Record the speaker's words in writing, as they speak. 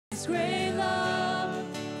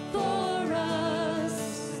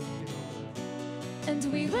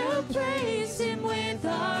will praise Him with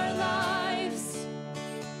our lives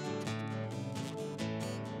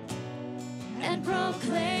and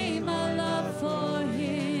proclaim our love for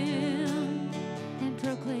Him.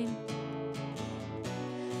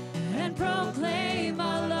 And proclaim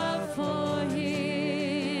our love for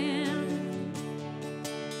Him.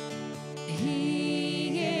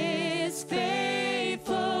 He is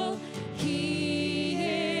faithful, He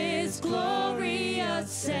is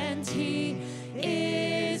glorious, and He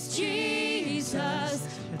is Jesus.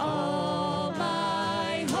 All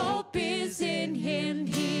my hope is in Him.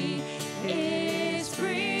 He is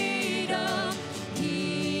freedom,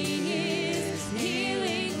 He is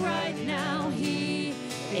healing right now. He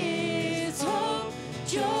is hope,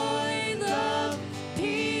 joy, love,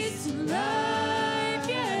 peace, and life,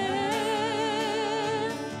 yeah.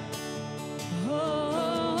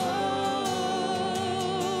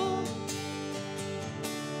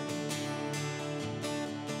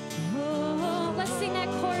 Oh, let's sing that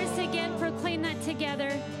chorus again, proclaim that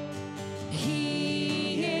together.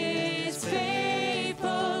 He is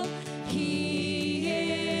faithful, He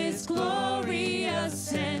is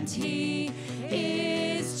glorious, and He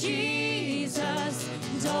is Jesus,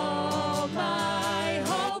 and all my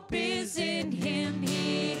hope is in Him.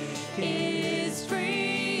 He is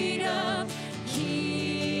freedom,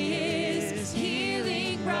 He is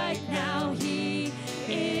healing right now. He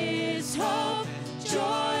is hope,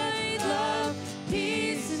 joy, love,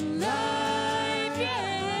 peace, and life, yeah.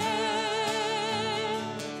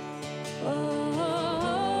 Oh.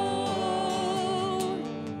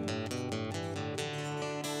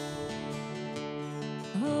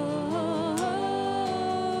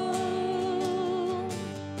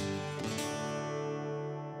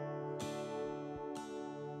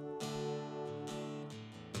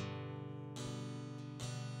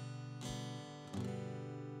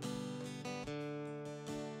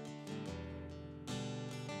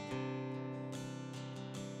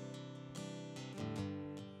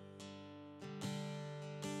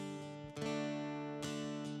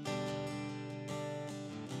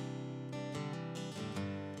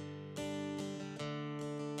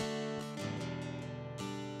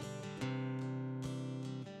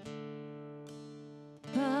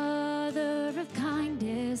 Father of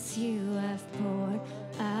kindness, you have poured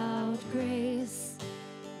out grace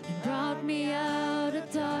and brought me out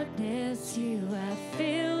of darkness. You have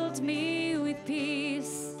filled me with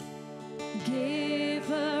peace.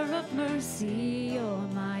 Giver of mercy, you're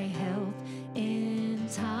my help in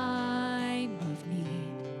time of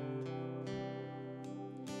need.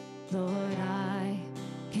 Lord, I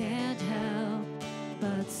can't help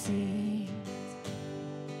but sing.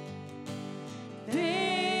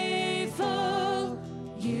 Faithful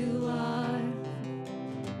you are,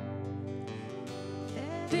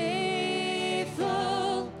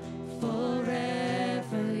 faithful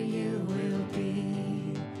forever you will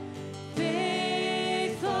be.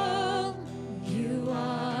 Faithful you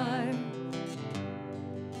are,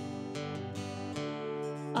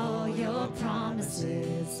 all your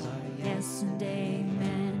promises are yes and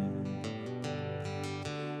amen.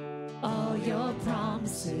 All your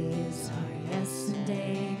promises are yes and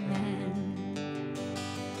amen.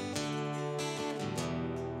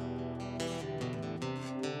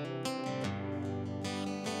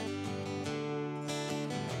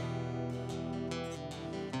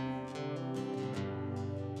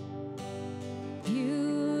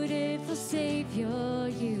 Beautiful Savior,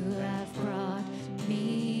 you have brought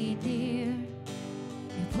me near.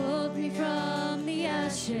 You pulled me from the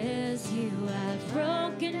ashes, you have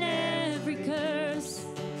broken every curse.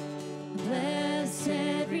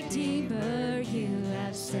 Blessed Redeemer, you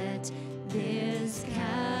have set this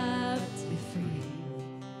captive free.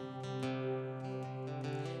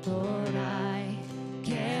 Lord, I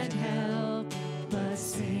can't help but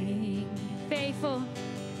sing. Faithful,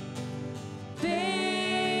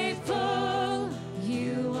 faithful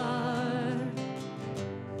you are.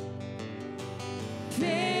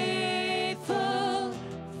 Faithful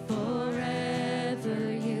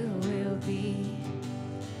forever you will be.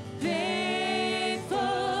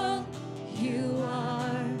 Faithful you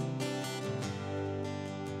are,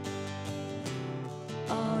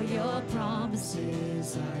 all your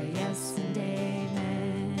promises are yes and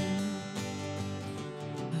amen.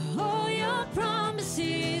 All your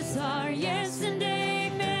promises are yes and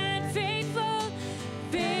amen. Faithful,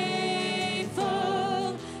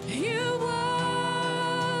 faithful you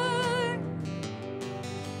are.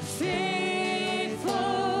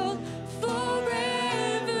 Faithful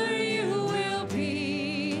forever you will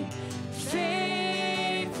be.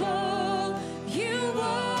 Faithful you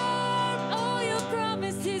are, all your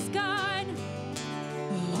promises, God.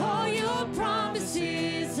 All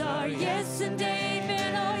yes and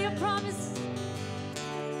amen. All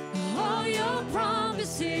your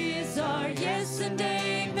promises are yes and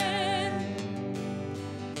amen.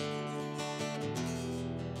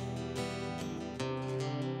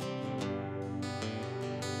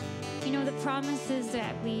 You know, the promises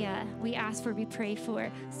that we ask for, we pray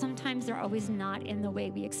for, sometimes they're always not in the way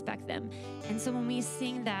we expect them. And so when we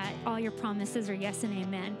sing that all your promises are yes and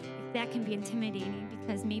amen, that can be intimidating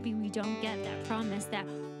because maybe we don't get that promise that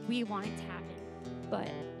we want it to happen. But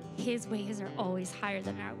his ways are always higher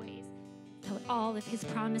than our ways. So all of his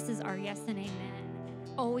promises are yes and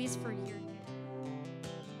amen, always for your good. He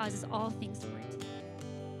causes all things to work together.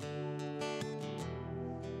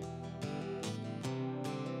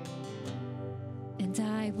 And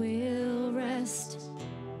I will rest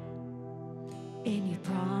in your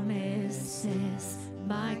promises.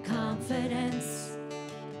 My confidence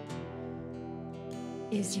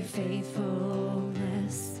is your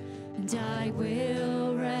faithfulness. And I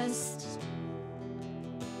will rest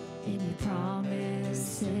in your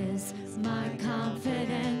promises. My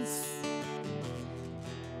confidence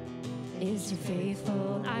is your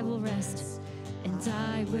faithful. I will rest, and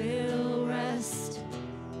I will rest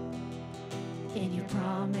in your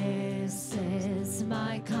promises.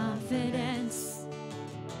 My confidence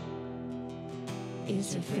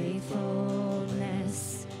is your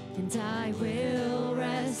faithfulness, and I will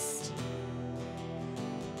rest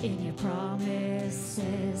in your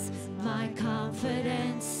promises. My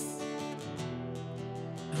confidence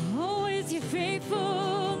always your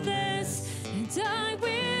faithfulness, and I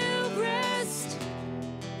will rest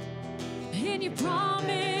in your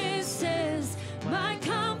promises. My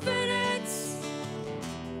confidence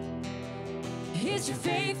is your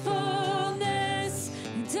faithfulness,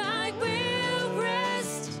 and I will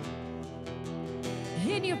rest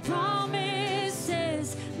in your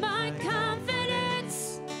promises. My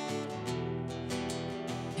confidence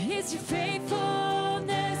is your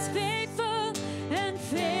faithfulness, faithful and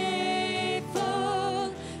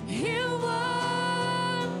faithful you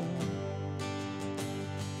are,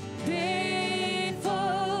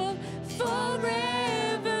 faithful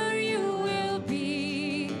forever you will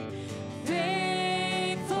be,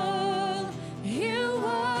 faithful you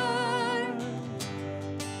are.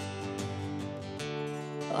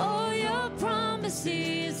 All your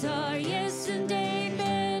promises are yes and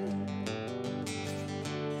amen.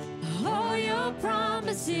 All your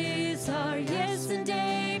promises are yes and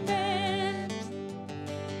amen.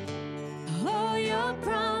 All your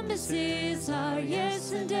promises are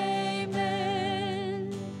yes and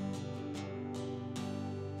amen.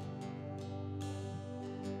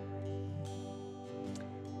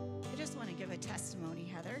 I just want to give a testimony,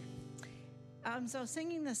 Heather. So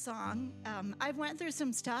singing this song, I've went through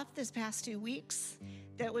some stuff this past 2 weeks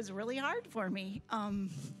that was really hard for me.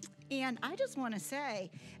 And I just want to say,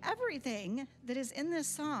 everything that is in this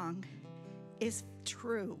song is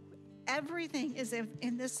true. Everything is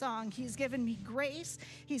in this song. He's given me grace.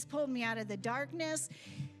 He's pulled me out of the darkness.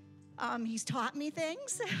 He's taught me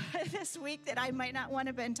things this week that I might not want to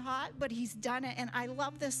have been taught, but he's done it. And I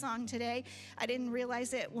love this song today. I didn't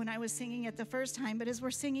realize it when I was singing it the first time, but as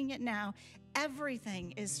we're singing it now,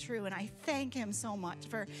 everything is true. And I thank him so much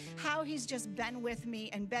for how he's just been with me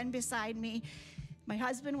and been beside me. My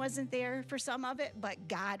husband wasn't there for some of it, but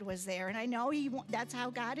God was there. And I know that's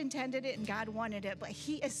how God intended it and God wanted it, but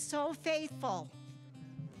he is so faithful.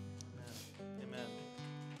 Amen.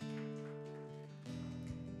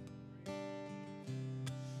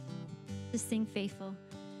 Just sing faithful.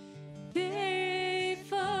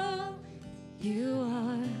 Faithful you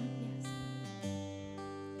are.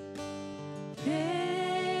 Yes.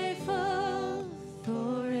 Faithful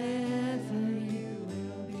forever you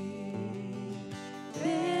will be.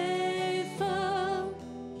 Faithful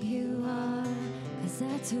you are. 'Cause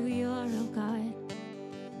that's who you are, oh God.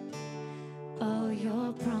 All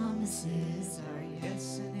your promises are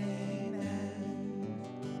yes and amen.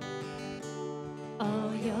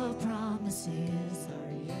 All your promises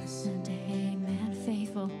are yes and amen.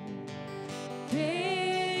 Faithful,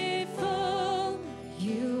 faithful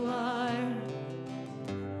you are.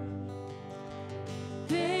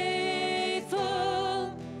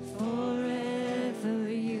 Faithful forever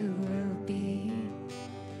you will be.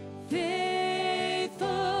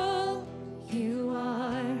 Faithful you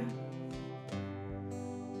are.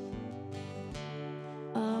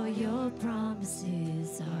 All your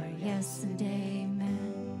promises are yes and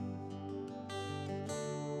amen.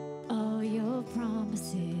 All your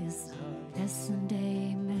promises are yes and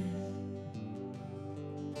amen.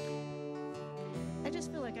 I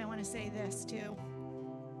just feel like I want to say this too.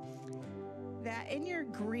 That in your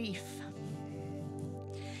grief,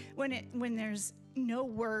 when there's no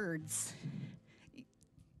words.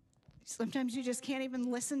 Sometimes you just can't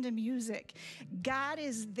even listen to music. God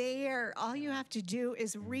is there. All you have to do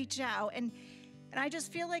is reach out. And I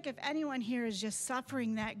just feel like if anyone here is just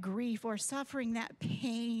suffering that grief or suffering that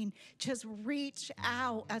pain, just reach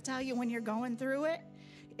out. I'll tell you, when you're going through it,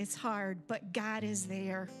 it's hard, but God is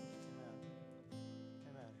there.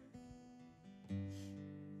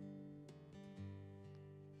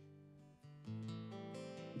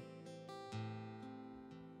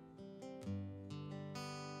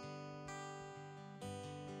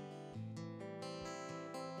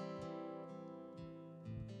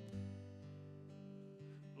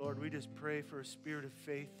 Lord, we just pray for a spirit of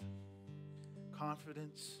faith,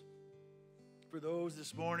 confidence. For those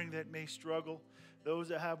this morning that may struggle, those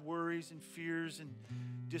that have worries and fears and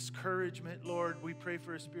discouragement, Lord, we pray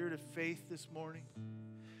for a spirit of faith this morning.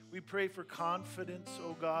 We pray for confidence,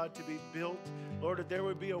 oh God, to be built. Lord, that there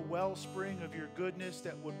would be a wellspring of your goodness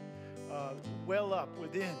that would well up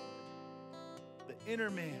within the inner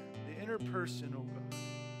man, the inner person, oh God.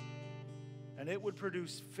 And it would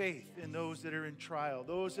produce faith in those that are in trial,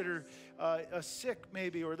 those that are sick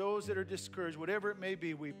maybe, or those that are discouraged, whatever it may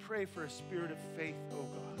be. We pray for a spirit of faith, oh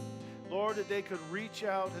God. Lord, that they could reach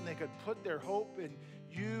out and they could put their hope in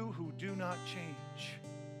you who do not change.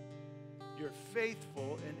 You're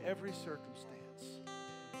faithful in every circumstance.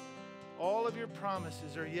 All of your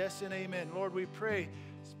promises are yes and amen. Lord, we pray,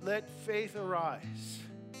 let faith arise.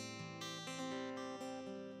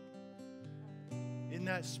 In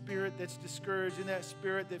that spirit that's discouraged, in that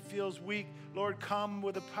spirit that feels weak, Lord, come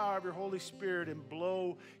with the power of your Holy Spirit and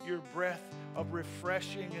blow your breath of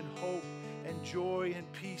refreshing and hope and joy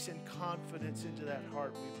and peace and confidence into that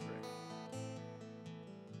heart, we pray.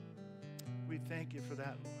 We thank you for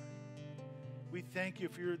that, Lord. We thank you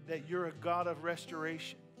that you're a God of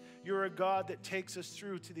restoration. You're a God that takes us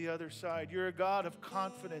through to the other side. You're a God of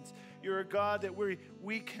confidence. You're a God that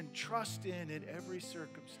we can trust in every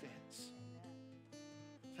circumstance.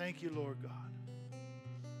 Thank you, Lord God.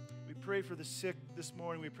 We pray for the sick this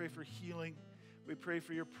morning. We pray for healing. We pray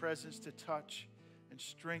for your presence to touch and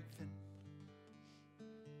strengthen.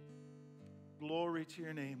 Glory to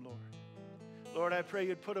your name, Lord. Lord, I pray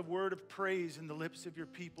you'd put a word of praise in the lips of your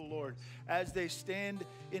people, Lord, as they stand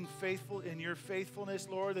in your faithfulness,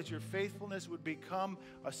 Lord, that your faithfulness would become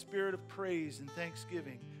a spirit of praise and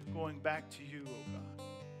thanksgiving going back to you, oh God.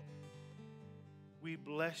 We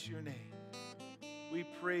bless your name. We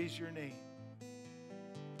praise your name.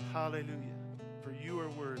 Hallelujah. For you are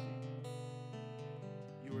worthy.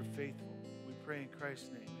 You are faithful. We pray in Christ's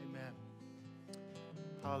name. Amen.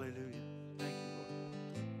 Hallelujah. Thank you,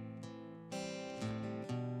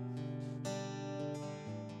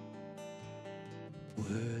 Lord.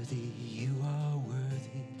 Worthy, you are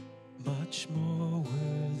worthy, much more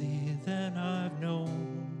worthy than I've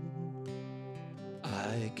known.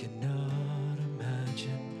 I cannot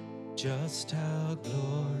imagine just how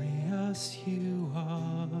glorious you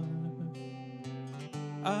are.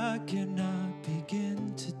 I cannot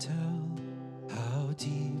begin to tell how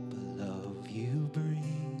deep a love you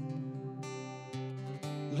bring.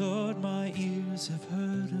 Lord, my ears have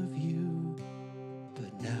heard of you,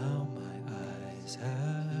 but now my eyes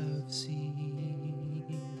have seen.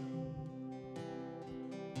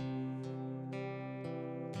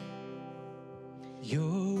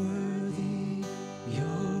 You're worthy,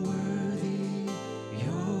 you're worthy,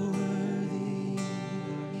 you're worthy.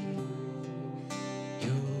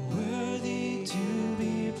 You're worthy to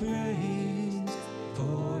be praised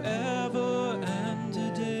forever and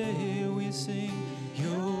a day we sing.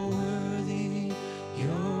 You're worthy,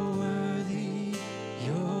 you're worthy,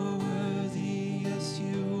 you're worthy, yes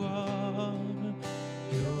you are.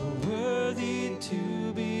 You're worthy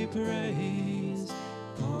to be praised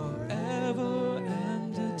forever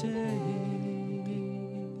and a day.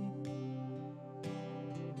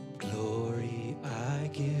 Glory, I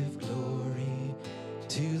give glory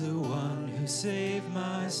to the one who saved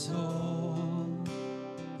my soul.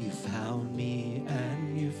 You found me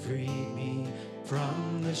and you freed me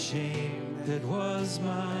from the shame that was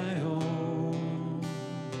my own.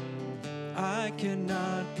 I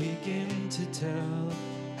cannot begin to tell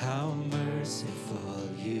how merciful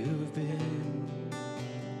you've been.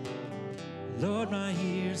 Lord, my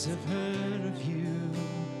ears have heard of you,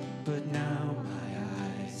 but now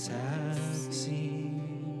my eyes have seen.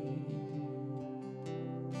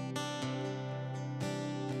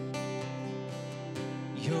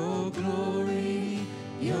 Your glory,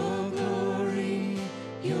 your glory,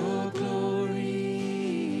 your glory.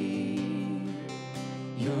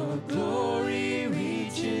 Your glory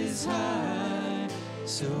reaches high,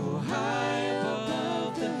 so high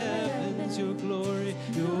above the heavens. glory,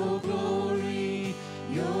 your glory,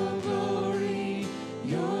 your glory,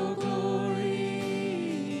 your glory.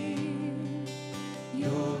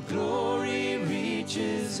 Your glory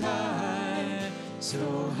reaches high,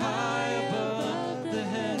 so high above the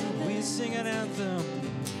heaven. We sing an anthem.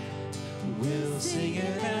 We'll sing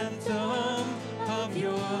an anthem of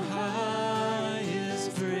your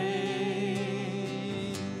highest praise.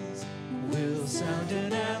 We'll sound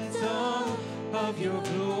an anthem of your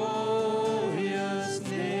glorious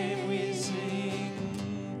name. We sing.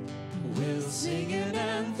 We'll sing an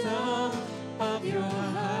anthem of your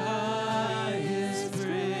highest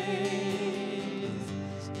praise.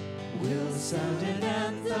 We'll sound an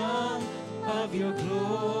anthem of your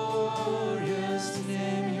glorious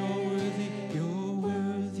name. You're worthy, you're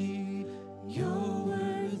worthy, you're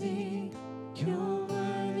worthy, you're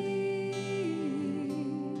worthy.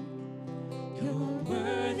 You're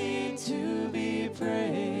worthy to be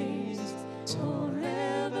praised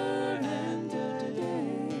forever and a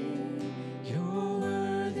day. You're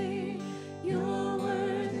worthy, you're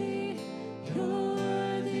worthy, you're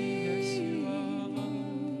worthy. Yes, you are.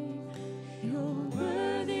 You're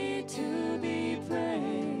worthy to be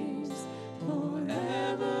praised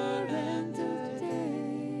forever and a day.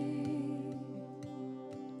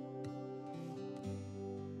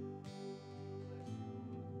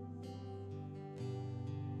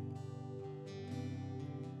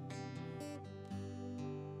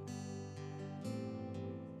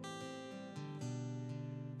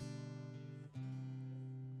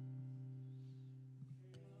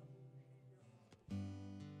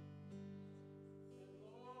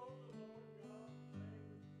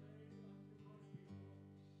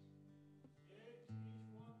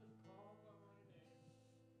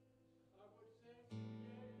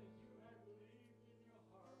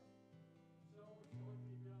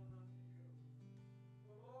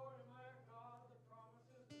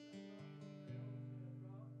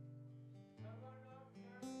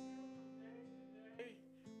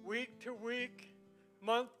 Week to week,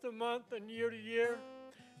 month to month, and year to year?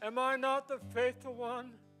 Am I not the faithful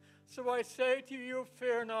one? So I say to you,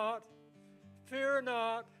 fear not,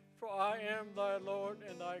 for I am thy Lord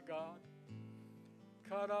and thy God.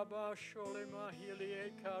 Karabashole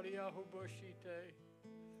mahilie kariahu boshite.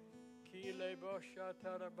 Kile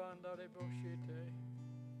boshatarabandare boshite.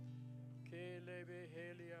 Kele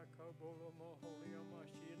behelia kabolo moholia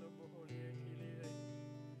mashila boholie kilie.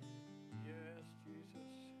 Yes,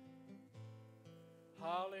 Jesus.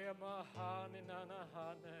 Halia mahani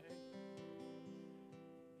nanahane.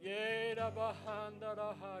 Yeda bahanda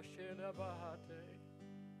rahashela bahate.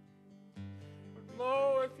 Lo,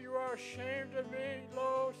 if you are ashamed of me,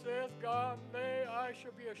 lo, saith God, nay, I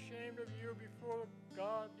shall be ashamed of you before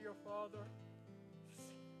God your Father.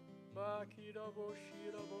 Makida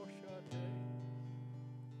boshira boshate.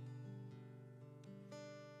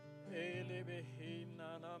 Ele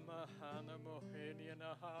behina na mahana mohenia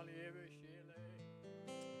na halie beshile.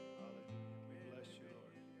 Hallelujah. Bless you,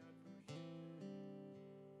 Lord.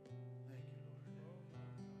 Thank you, Lord.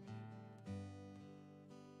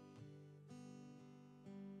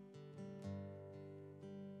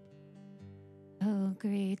 How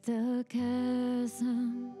great the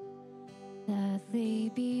chasm that lay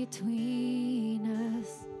between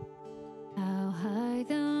us, how high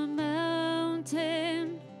the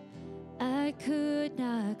mountain I could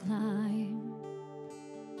not climb.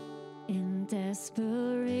 In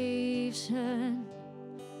desperation,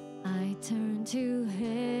 I turned to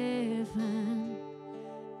heaven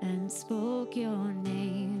and spoke your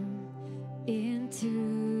name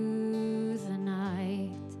into the night.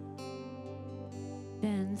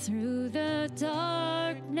 Then through the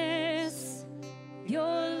darkness, your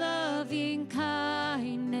loving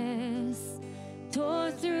kindness tore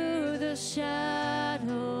through the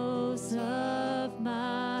shadows of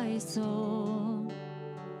my soul.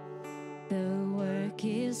 The work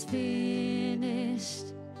is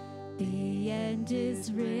finished, the end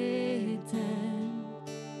is written.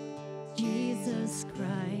 Jesus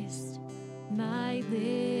Christ, my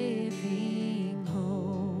living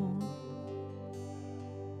hope.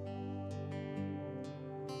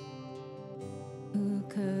 Who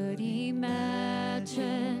could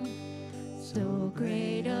imagine so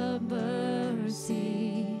great a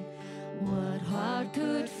mercy? What heart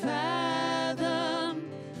could fathom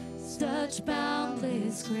such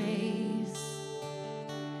boundless grace?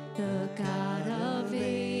 The God of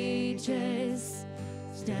ages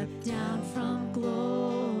stepped down from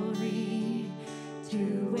glory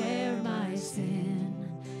to wear my sin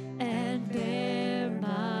and bear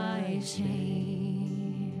my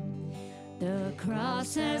shame. The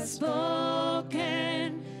cross has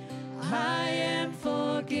spoken, I am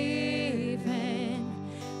forgiven.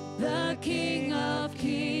 The King of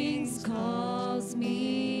Kings calls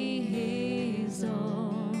me his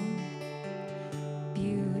own.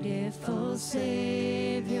 Beautiful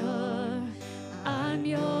Savior, I'm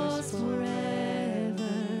yours forever.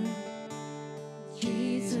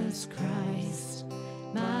 Jesus Christ,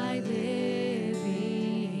 my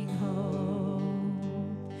living hope.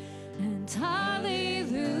 And hallelujah,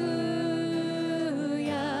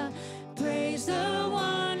 praise the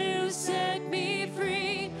one who set me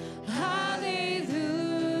free. Hallelujah,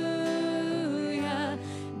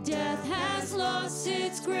 death has lost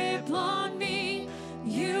its grip on me.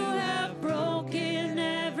 You have broken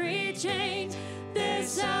every chain. There's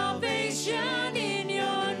salvation in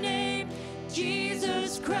your name,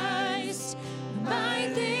 Jesus Christ, my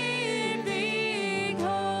living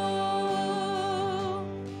hope.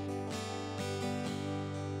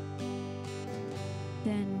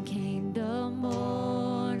 Then came the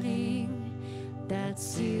morning that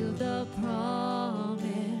sealed the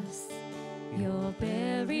promise. Your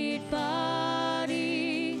buried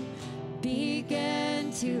body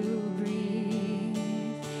began to breathe.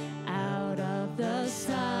 Out of the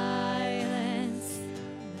silence,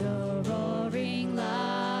 the roaring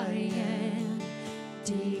lion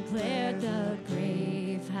declared the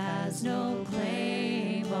grave has no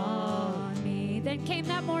claim on me. Then came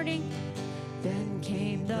that morning. Then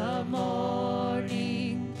came the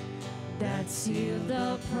morning that sealed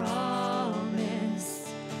the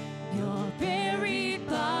promise. Your buried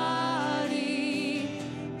body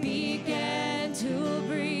began to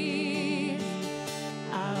breathe.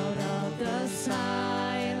 Out of the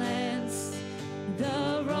silence,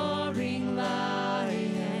 the roaring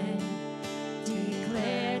lion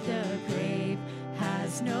declared the grave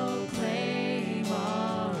has no claim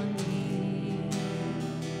on me.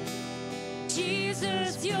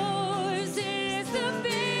 Jesus, yours is the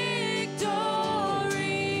victory.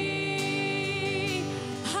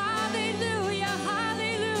 Hallelujah,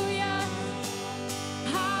 hallelujah,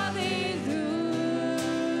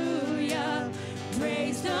 hallelujah.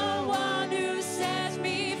 Praise the one who set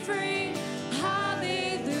me free.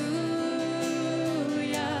 Hallelujah.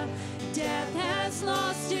 Death has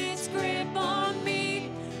lost its grip on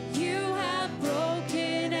me. You have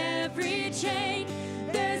broken every chain.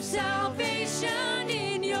 There's salvation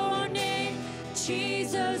in your name,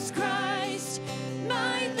 Jesus Christ,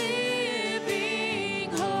 my living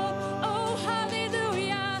hope. Oh,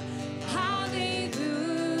 hallelujah, hallelujah.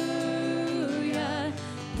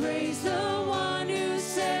 Praise the one who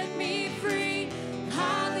set me free.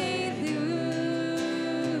 Hallelujah.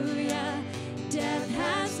 Death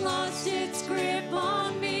has lost its grip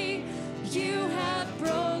on me. You have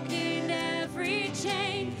broken every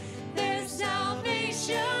chain. There's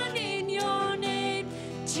salvation in your name,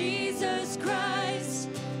 Jesus Christ,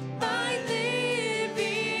 my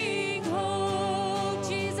living hope.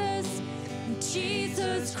 Jesus,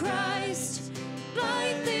 Jesus Christ,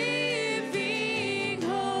 my living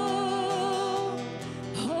hope.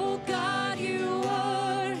 Oh God, you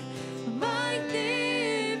are my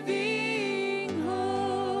living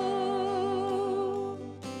hope.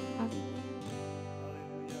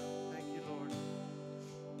 Hallelujah. Thank you, Lord.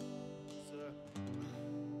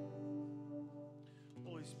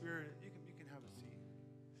 Holy Spirit, you can have a seat.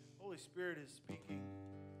 Holy Spirit is speaking.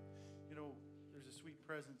 You know, there's a sweet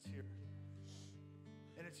presence here.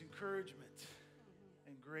 And it's encouragement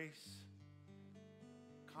and grace,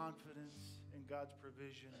 confidence in God's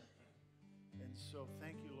provision. And so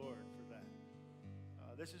thank you, Lord, for that.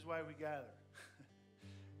 This is why we gather.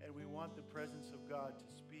 And we want the presence of God to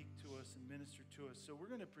speak to us and minister to us. So we're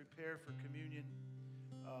going to prepare for communion.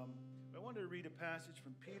 I wanted to read a passage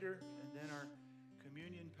from Peter and then our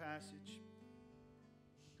communion passage.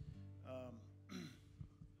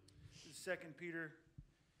 This is 2 Peter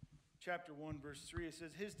chapter 1, verse 3. It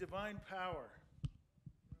says, His divine power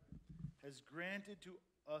has granted to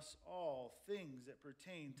us all things that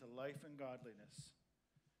pertain to life and godliness,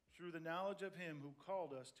 through the knowledge of Him who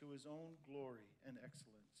called us to His own glory and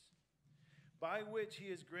excellence, by which He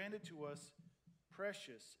has granted to us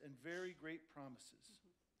precious and very great promises,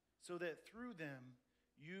 so that through them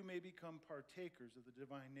you may become partakers of the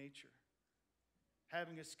divine nature,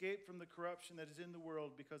 having escaped from the corruption that is in the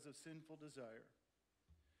world because of sinful desire.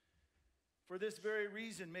 For this very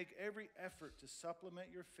reason, make every effort to supplement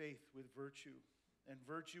your faith with virtue, and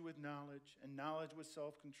virtue with knowledge, and knowledge with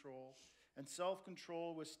self-control, and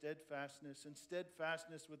self-control with steadfastness, and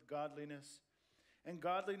steadfastness with godliness, and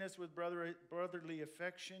godliness with brotherly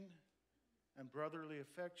affection, and brotherly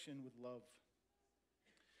affection with love.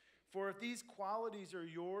 For if these qualities are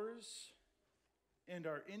yours and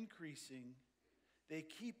are increasing, they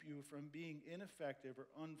keep you from being ineffective or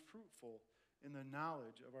unfruitful in the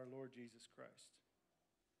knowledge of our Lord Jesus Christ.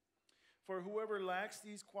 For whoever lacks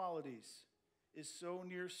these qualities is so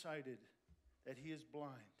nearsighted that he is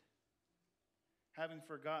blind, having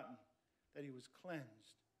forgotten that he was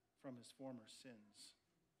cleansed from his former sins.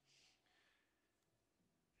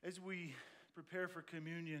 As we prepare for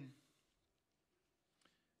communion,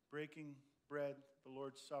 breaking bread, the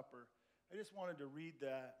Lord's Supper, I just wanted to read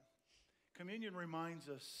that. Communion reminds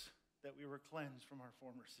us that we were cleansed from our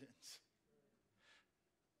former sins.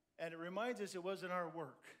 And it reminds us it wasn't our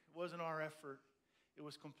work, it wasn't our effort, it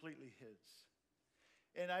was completely His.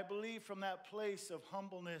 And I believe from that place of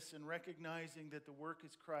humbleness and recognizing that the work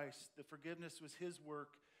is Christ, the forgiveness was His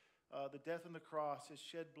work, the death on the cross, His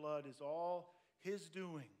shed blood is all His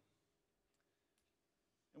doing.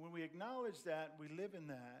 And when we acknowledge that, we live in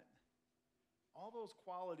that, all those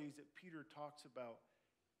qualities that Peter talks about,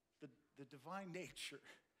 the divine nature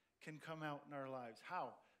can come out in our lives. How?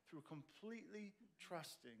 Through completely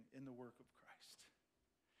trusting in the work of Christ.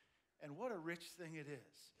 And what a rich thing it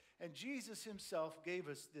is. And Jesus Himself gave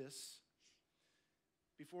us this.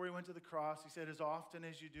 Before He went to the cross, He said, as often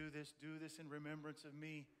as you do this in remembrance of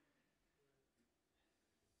me.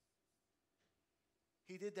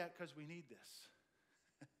 He did that because we need this.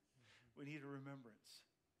 We need a remembrance.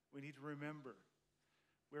 We need to remember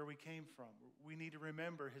where we came from. We need to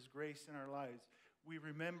remember His grace in our lives. We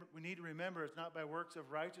need to remember it's not by works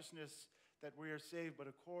of righteousness that we are saved, but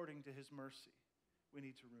according to His mercy. We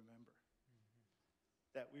need to remember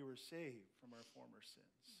that we were saved from our former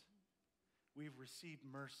sins. We've received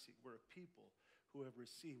mercy. We're a people who have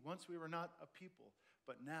received. Once we were not a people,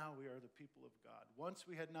 but now we are the people of God. Once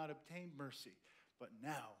we had not obtained mercy, but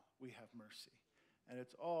now we have mercy. And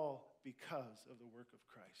it's all because of the work of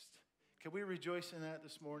Christ. Can we rejoice in that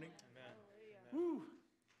this morning? Amen. Woo.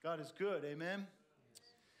 God is good. Amen.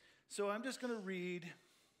 So I'm just going to read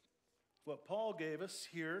what Paul gave us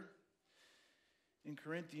here in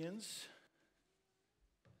Corinthians.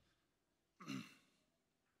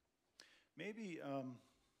 Maybe,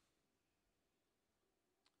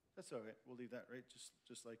 that's all right. We'll leave that right,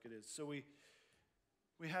 just like it is. So we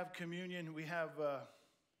have communion. We have,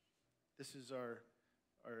 this is our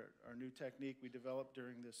new technique we developed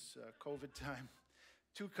during this COVID time.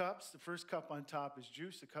 2 cups. The first cup on top is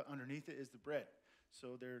juice. The cup underneath it is the bread.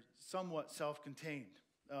 So they're somewhat self-contained.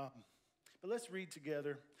 But let's read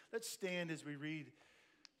together. Let's stand as we read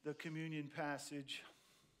the communion passage.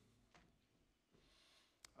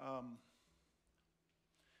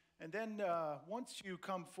 And then once you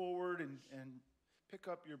come forward and pick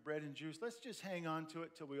up your bread and juice, let's just hang on to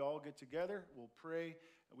it till we all get together. We'll pray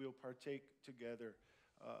and we'll partake together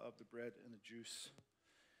of the bread and the juice.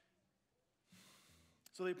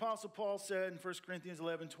 So the Apostle Paul said in 1 Corinthians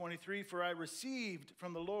 11:23, "For I received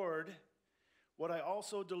from the Lord what I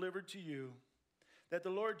also delivered to you, that the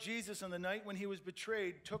Lord Jesus on the night when He was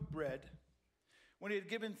betrayed took bread. When He had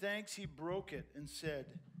given thanks, He broke it and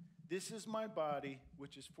said, 'This is my body,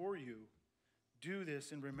 which is for you. Do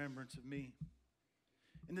this in remembrance of me.'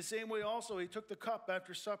 In the same way also He took the cup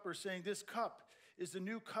after supper, saying, 'This cup is the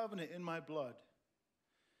new covenant in my blood.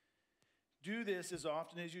 Do this as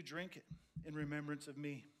often as you drink it in remembrance of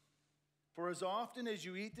me. For as often as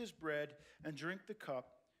you eat this bread and drink the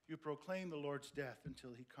cup, you proclaim the Lord's death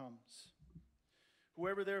until He comes.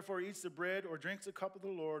 Whoever therefore eats the bread or drinks the cup of the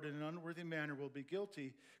Lord in an unworthy manner will be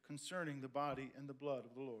guilty concerning the body and the blood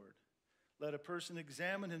of the Lord. Let a person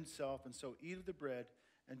examine himself, and so eat of the bread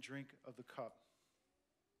and drink of the cup.'"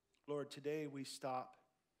 Lord, today we stop.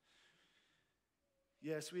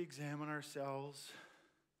 Yes, we examine ourselves.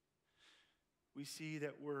 We see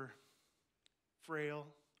that we're frail,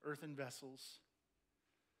 earthen vessels,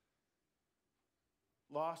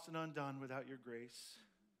 lost and undone without your grace.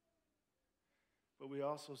 But we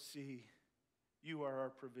also see you are our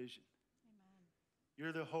provision. Amen.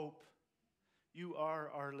 You're the hope. You are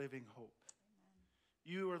our living hope. Amen.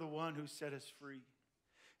 You are the one who set us free.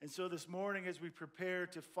 And so this morning, as we prepare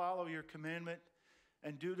to follow your commandment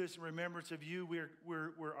and do this in remembrance of you,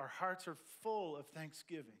 our hearts are full of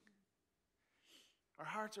thanksgiving. Our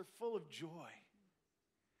hearts are full of joy.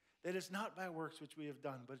 That it's not by works which we have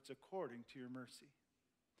done, but it's according to your mercy.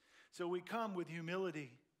 So we come with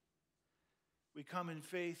humility. We come in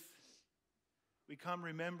faith. We come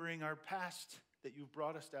remembering our past that you've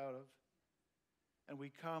brought us out of. And we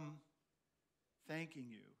come thanking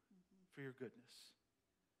you for your goodness.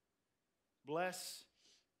 Bless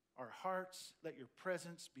our hearts. Let your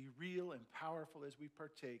presence be real and powerful as we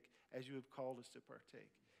partake, as you have called us to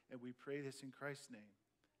partake. And we pray this in Christ's name.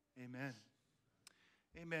 Amen.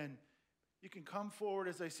 Amen. You can come forward,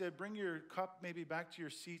 as I said, bring your cup maybe back to your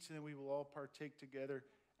seats, and then we will all partake together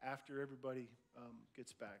after everybody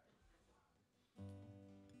gets back.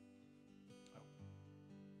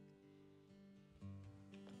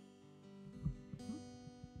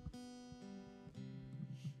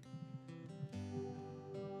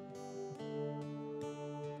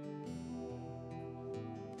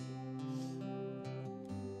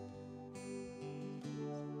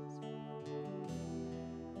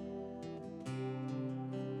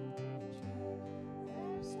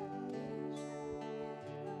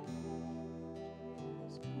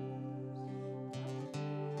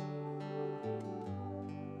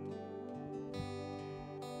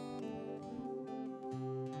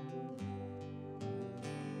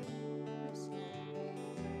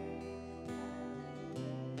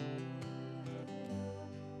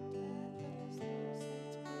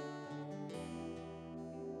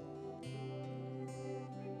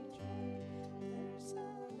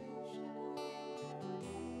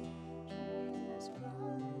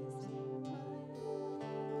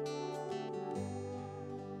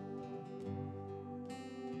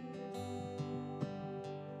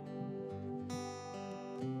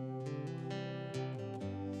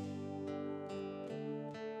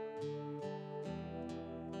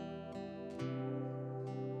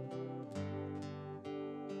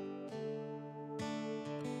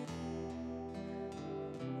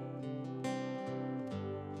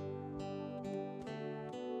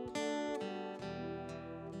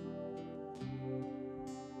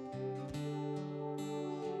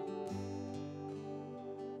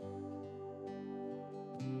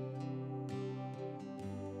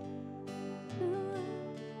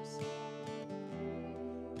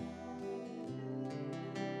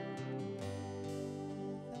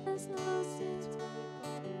 Has lost its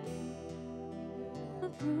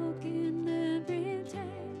I've broken every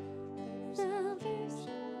chain. Salvation,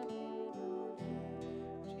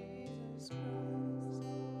 Jesus Christ.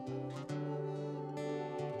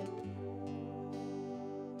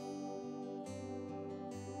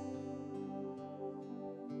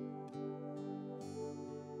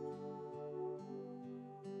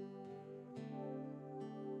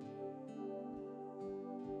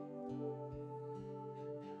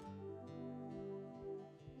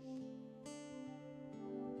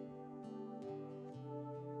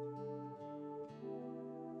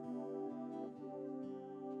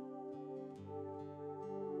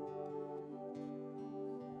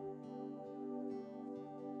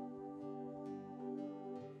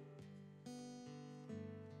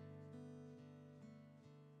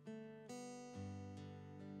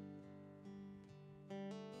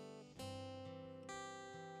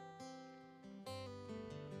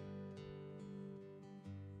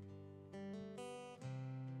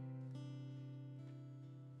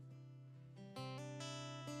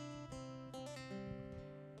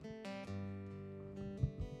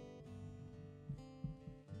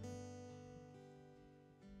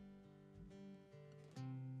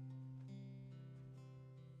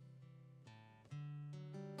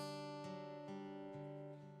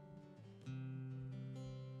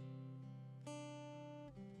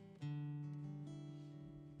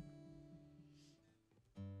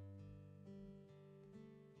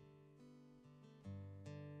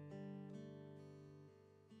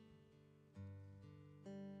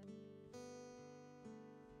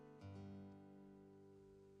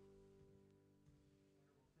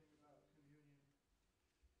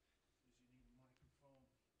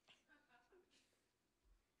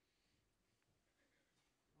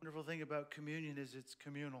 Wonderful thing about communion is it's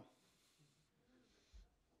communal.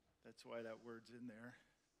 That's why that word's in there.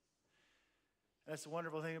 That's the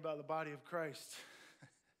wonderful thing about the body of Christ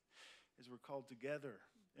is we're called together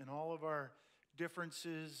in all of our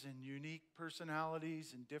differences and unique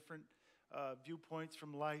personalities and different viewpoints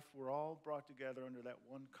from life. We're all brought together under that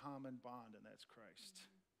one common bond, and that's Christ.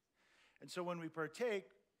 And so when we partake,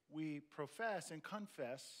 we profess and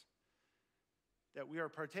confess that we are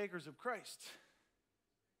partakers of Christ.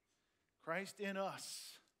 Christ in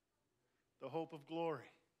us, the hope of glory.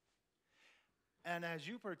 And as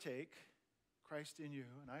you partake, Christ in you,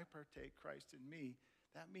 and I partake, Christ in me,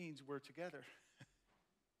 that means we're together.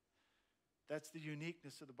 That's the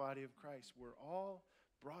uniqueness of the body of Christ. We're all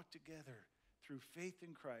brought together through faith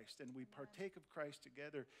in Christ, and we partake of Christ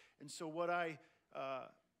together. And so what I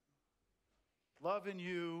love in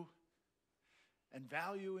you and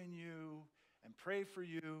value in you and pray for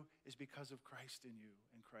you is because of Christ in you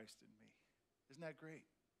and Christ in me. Isn't that great?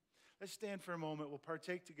 Let's stand for a moment. We'll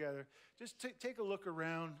partake together. Just take a look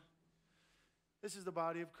around. This is the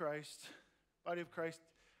body of Christ. Body of Christ,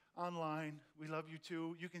 online, we love you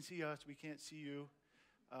too. You can see us, we can't see you.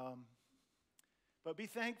 But be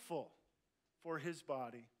thankful for his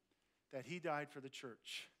body, that he died for the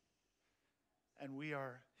church. And we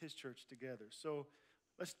are his church together. So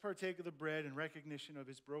let's partake of the bread in recognition of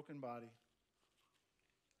his broken body.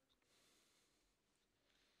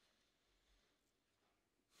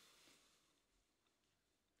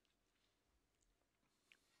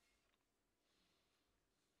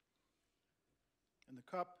 And the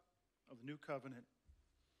cup of the new covenant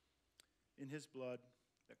in his blood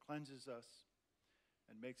that cleanses us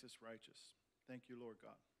and makes us righteous. Thank you, Lord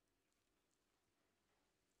God.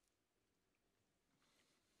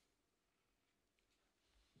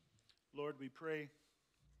 Lord, we pray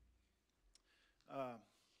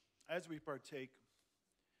as we partake,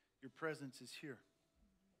 your presence is here.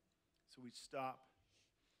 So we stop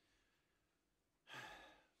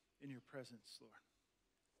in your presence, Lord.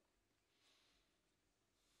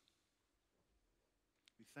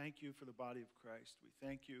 We thank you for the body of Christ. We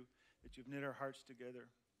thank you that you've knit our hearts together.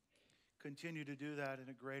 Continue to do that in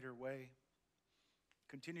a greater way.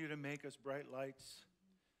 Continue to make us bright lights,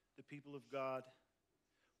 the people of God,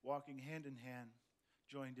 walking hand in hand,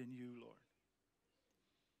 joined in you, Lord.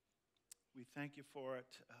 We thank you for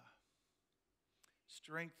it.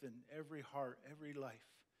 Strengthen every heart, every life,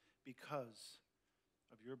 because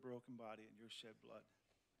of your broken body and your shed blood.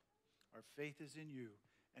 Our faith is in you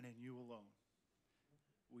and in you alone.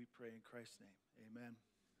 We pray in Christ's name. Amen.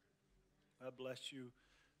 God bless you.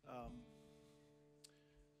 I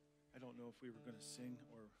don't know if we were going to sing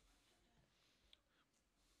or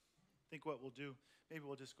think what we'll do. Maybe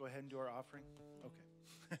we'll just go ahead and do our offering. Okay.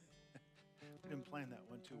 We didn't plan that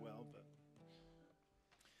one too well, but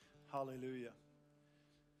hallelujah.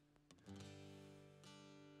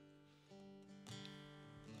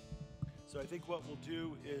 So I think what we'll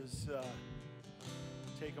do is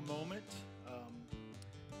take a moment.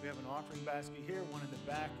 We have an offering basket here, one in the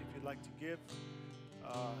back if you'd like to give.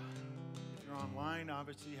 If you're online,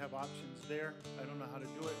 obviously you have options there. I don't know how to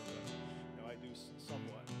do it, but I do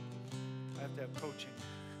somewhat. I have to have coaching.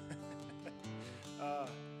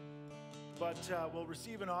 But we'll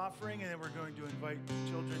receive an offering, and then we're going to invite the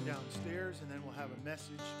children downstairs, and then we'll have a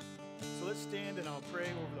message. So let's stand, and I'll pray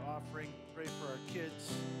over the offering, pray for our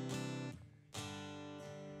kids.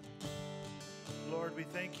 Lord, we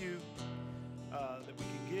thank you that we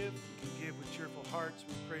can give with cheerful hearts.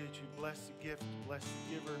 We pray that you bless the gift, bless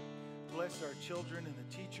the giver, bless our children and the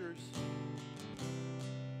teachers.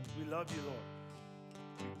 We love you, Lord.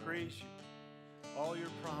 We praise you. All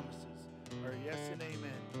your promises are yes and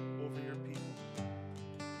amen over your people.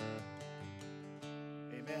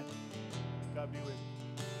 Amen. God be with you.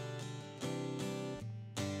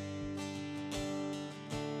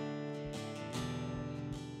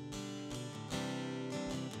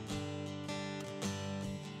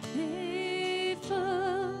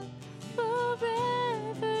 Faithful,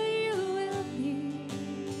 forever you will be.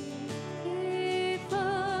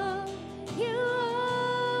 Faithful, you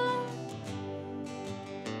are.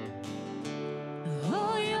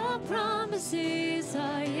 All your promises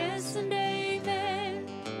are yes and amen.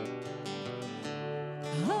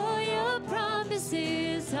 All your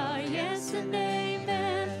promises are yes and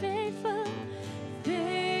amen. Faithful,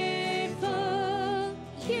 faithful,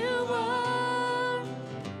 you are.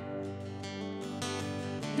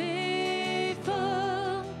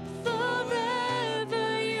 Faithful,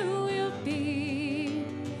 forever you will be.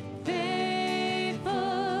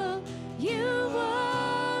 Faithful, you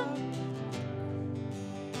are.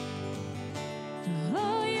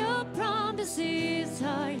 All your promises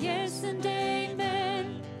are yes and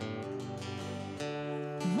amen.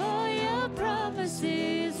 All your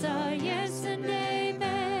promises are yes and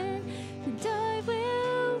amen. And I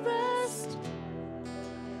will rest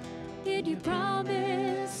in your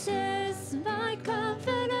promises. My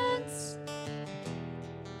confidence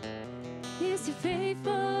is your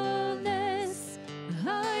faithfulness.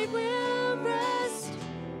 I will rest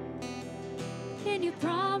in your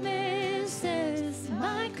promises.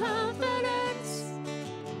 My confidence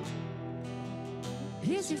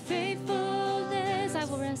is your faithfulness. I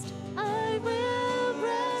will rest. I will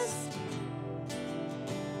rest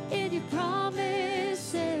in your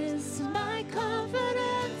promises. My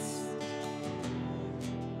confidence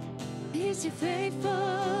is your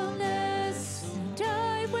faithfulness. And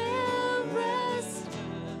I will rest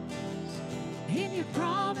in your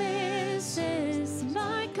promises.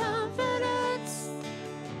 My confidence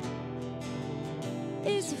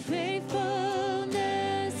is your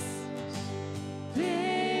faithfulness.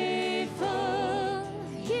 Faithful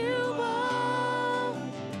you are.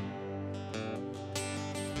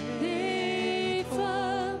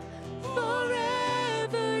 Faithful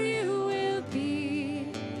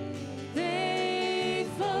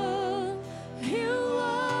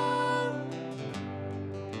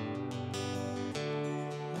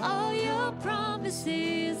your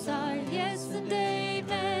promises are yes and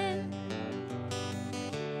amen.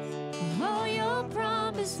 All your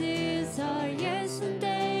promises are yes and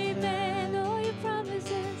amen. All your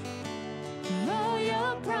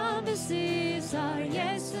promises are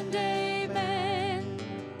yes and amen.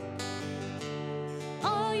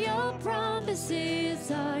 All your promises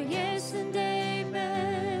are yes and amen.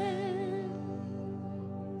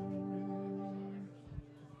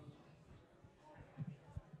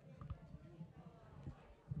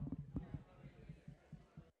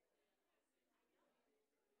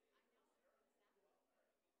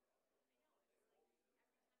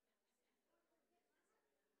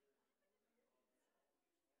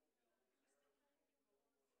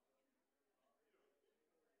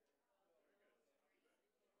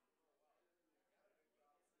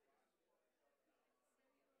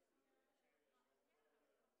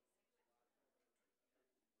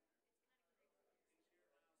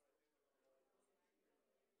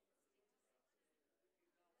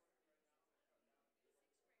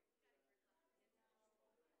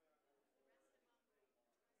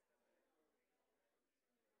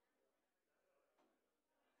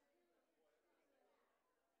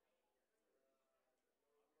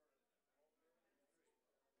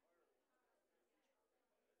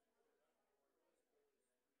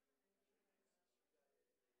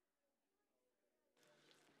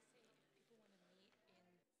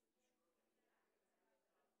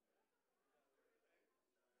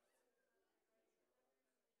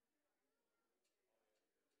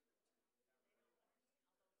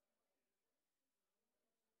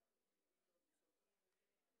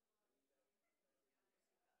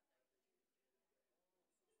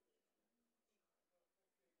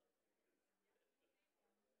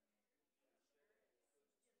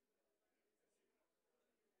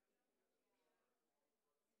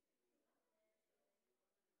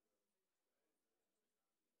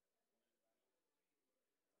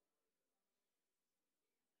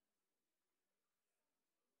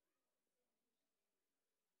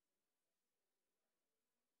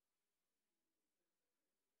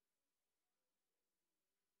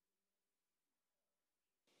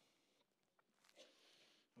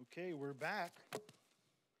 Okay, we're back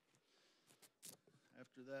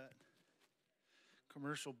after that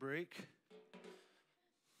commercial break.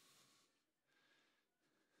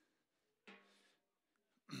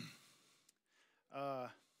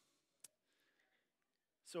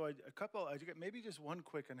 So I got maybe just one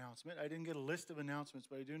quick announcement. I didn't get a list of announcements,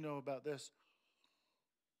 but I do know about this.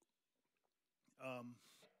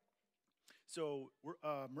 So we're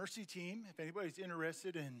Mercy Team, if anybody's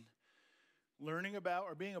interested in learning about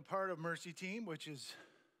or being a part of Mercy Team, which is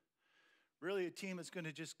really a team that's going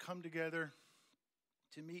to just come together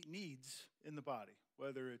to meet needs in the body,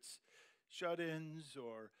 whether it's shut-ins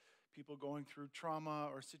or people going through trauma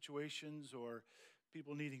or situations or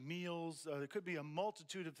people needing meals. There could be a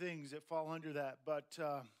multitude of things that fall under that. But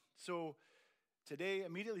so today,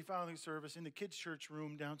 immediately following service in the kids' church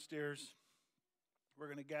room downstairs, we're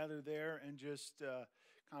going to gather there and just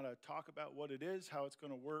kind of talk about what it is, how it's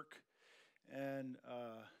going to work. And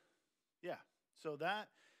so that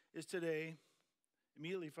is today,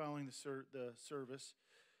 immediately following the service.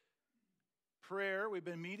 Prayer, we've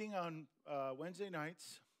been meeting on Wednesday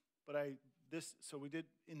nights, but so we did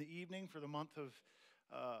in the evening for the month of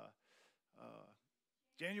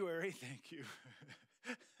January. Thank you.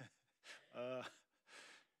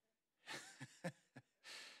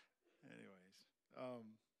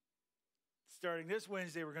 Starting this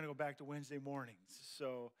Wednesday, we're going to go back to Wednesday mornings.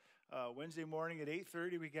 So Wednesday morning at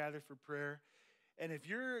 8:30, we gather for prayer. And if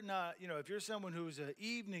you're not, if you're someone who's an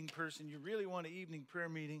evening person, you really want an evening prayer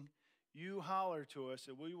meeting, you holler to us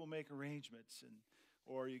and we will make arrangements.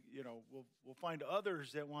 Or we'll find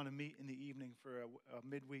others that want to meet in the evening for a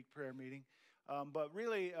midweek prayer meeting. But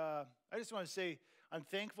really, I just want to say I'm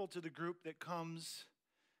thankful to the group that comes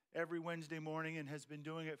every Wednesday morning and has been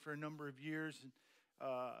doing it for a number of years.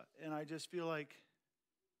 And I just feel like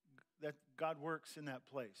that God works in that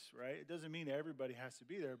place, right? It doesn't mean everybody has to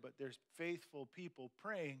be there, but there's faithful people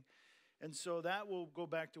praying. And so that will go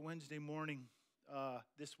back to Wednesday morning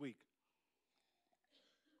this week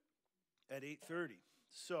at 8:30.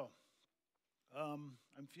 So I'm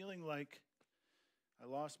feeling like I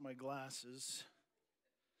lost my glasses.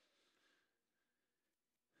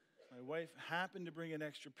 My wife happened to bring an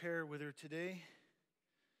extra pair with her today.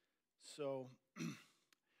 So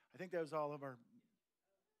I think that was all of our...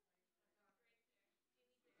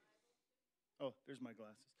 Oh, there's my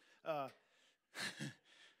glasses. No,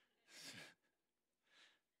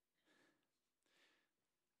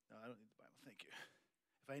 I don't need the Bible. Thank you.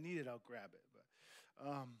 If I need it, I'll grab it. But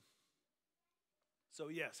So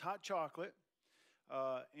yes, hot chocolate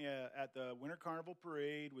at the Winter Carnival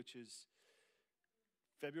Parade, which is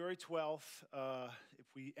February 12th.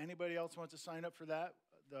 If anybody else wants to sign up for that,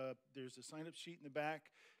 there's a sign-up sheet in the back.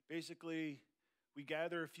 Basically, we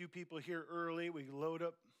gather a few people here early. We load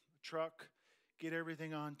up a truck, get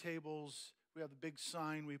everything on tables. We have the big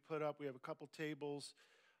sign we put up. We have a couple tables.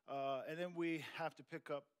 And then we have to pick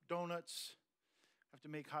up donuts, have to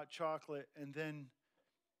make hot chocolate, and then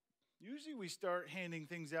usually we start handing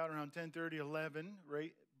things out around 10:30, 11,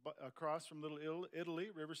 right across from Little Italy,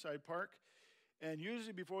 Riverside Park. And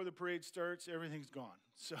usually before the parade starts, everything's gone.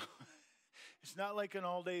 So it's not like an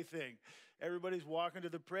all-day thing. Everybody's walking to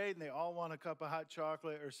the parade, and they all want a cup of hot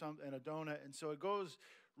chocolate or something and a donut. And so it goes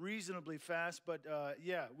reasonably fast. But,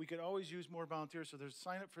 yeah, we could always use more volunteers. So there's a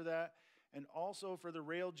sign-up for that. And also for the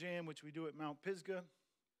Rail Jam, which we do at Mount Pisgah.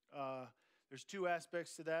 There's two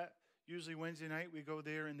aspects to that. Usually Wednesday night, we go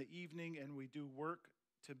there in the evening, and we do work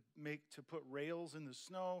to put rails in the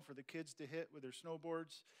snow for the kids to hit with their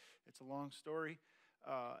snowboards. It's a long story.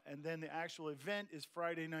 And then the actual event is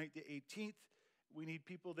Friday night, the 18th. We need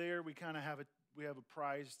people there. We kind of have a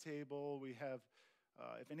prize table. We have,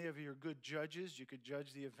 if any of you are good judges, you could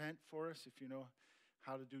judge the event for us if you know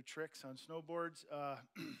how to do tricks on snowboards.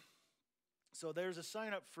 So there's a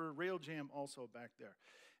sign up for Rail Jam also back there.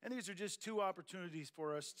 And these are just two opportunities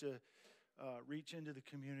for us to reach into the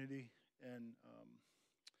community. And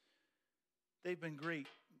they've been great,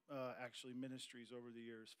 actually, ministries over the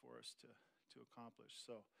years for us to accomplish.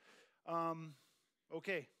 So,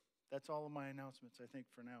 okay, that's all of my announcements, I think,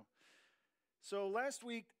 for now. So last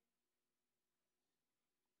week,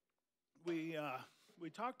 we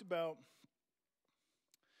talked about,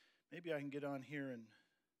 maybe I can get on here and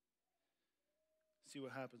see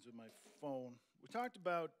what happens with my phone. We talked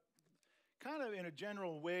about, kind of in a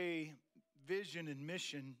general way, vision and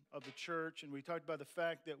mission of the church, and we talked about the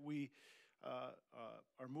fact that we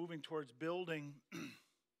are moving towards building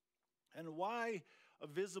and why a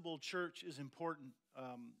visible church is important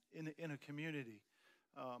in a community,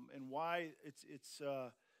 and why it's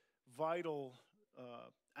a vital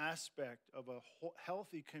aspect of a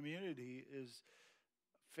healthy community is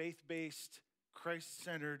faith-based,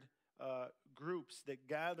 Christ-centered groups that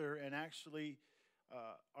gather and actually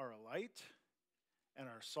are a light and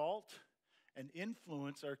are salt and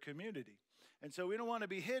influence our community. And so we don't want to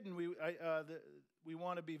be hidden. We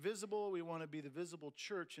want to be visible. We want to be the visible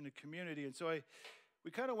church in the community. And so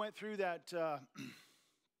we kind of went through that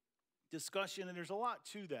discussion, and there's a lot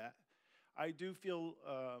to that. I do feel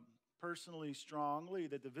personally strongly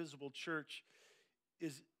that the visible church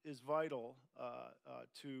is vital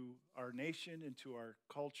to our nation and to our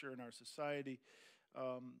culture and our society,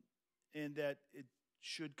 and that it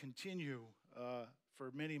should continue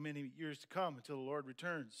for many, many years to come until the Lord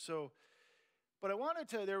returns. So, but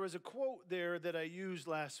there was a quote there that I used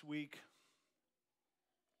last week,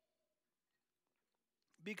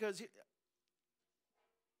 because,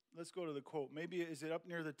 let's go to the quote. Maybe, is it up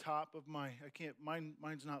near the top of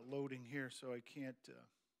mine's not loading here, so I can't,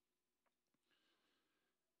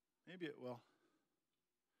 maybe it will.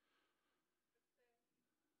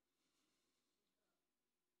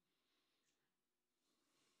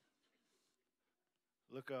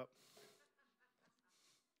 Look up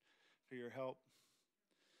for your help.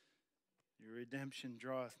 Your redemption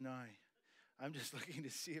draweth nigh. I'm just looking to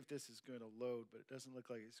see if this is going to load, but it doesn't look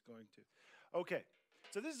like it's going to. Okay,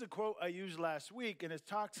 so this is a quote I used last week, and it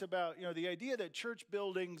talks about, the idea that church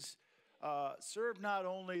buildings serve not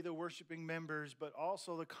only the worshiping members, but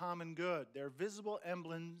also the common good. They're visible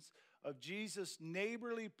emblems of Jesus'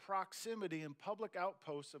 neighborly proximity and public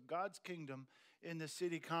outposts of God's kingdom in the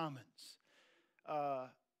city commons.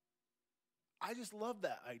 I just love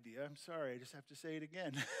that idea. I'm sorry, I just have to say it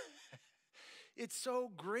again. It's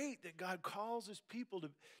so great that God calls his people to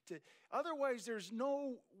otherwise there's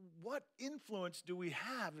what influence do we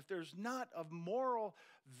have if there's not a moral,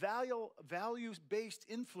 values-based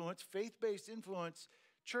influence, faith-based influence?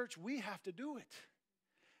 Church, we have to do it.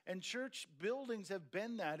 And church buildings have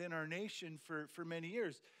been that in our nation for many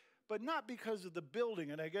years, but not because of the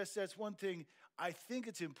building. And I guess that's one thing. I think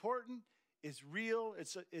it's important. It's real.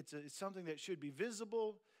 It's something that should be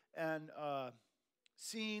visible and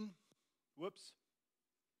seen. Whoops.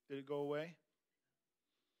 Did it go away?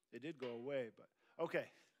 It did go away, but okay.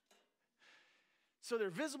 So they're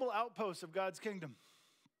visible outposts of God's kingdom.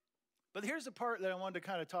 But here's the part that I wanted to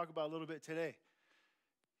kind of talk about a little bit today.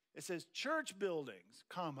 It says, church buildings,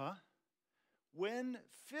 when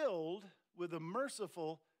filled with the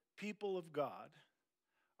merciful people of God,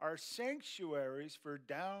 are sanctuaries for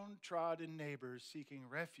downtrodden neighbors seeking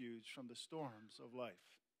refuge from the storms of life.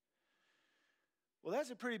 Well,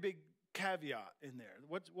 that's a pretty big caveat in there.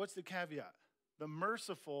 What's the caveat? The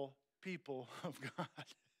merciful people of God.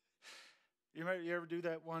 You ever do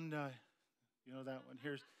that one? You know that one?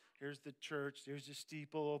 Here's the church. There's the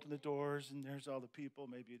steeple. Open the doors, and there's all the people.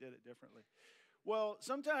 Maybe you did it differently. Well,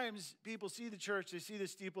 sometimes people see the church, they see the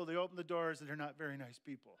steeple, they open the doors, and they're not very nice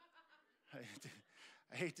people. I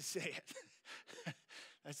hate to say it.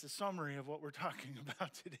 That's the summary of what we're talking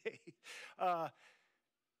about today.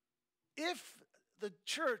 If the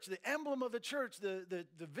church, the emblem of the church, the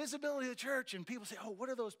visibility of the church, and people say, oh, what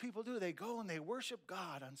do those people do? They go and they worship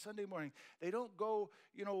God on Sunday morning. They don't go,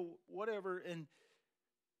 whatever. And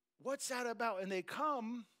what's that about? And they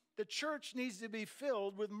come, the church needs to be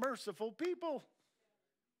filled with merciful people.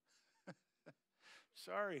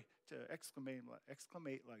 Sorry to exclamate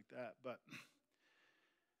like that, but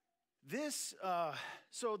this,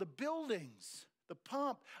 so the buildings, the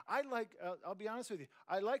pomp, I'll be honest with you,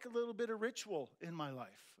 I like a little bit of ritual in my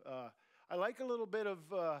life. I like a little bit of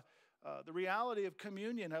the reality of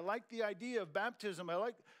communion. I like the idea of baptism. I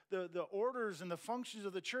like the orders and the functions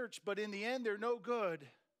of the church, but in the end, they're no good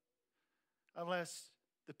unless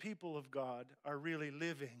the people of God are really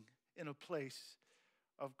living in a place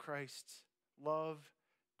of Christ's love,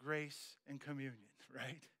 grace, and communion,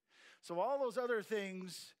 right? So all those other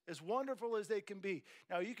things, as wonderful as they can be.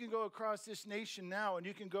 Now, you can go across this nation now, and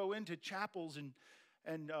you can go into chapels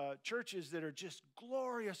and churches that are just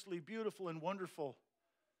gloriously beautiful and wonderful,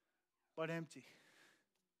 but empty.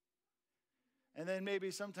 And then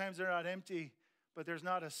maybe sometimes they're not empty, but there's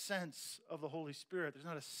not a sense of the Holy Spirit. There's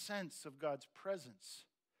not a sense of God's presence.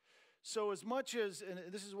 So as much as, and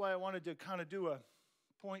this is why I wanted to kind of do a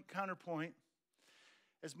counterpoint,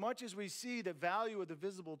 as much as we see the value of the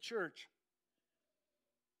visible church,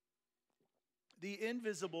 the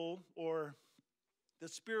invisible or the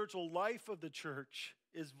spiritual life of the church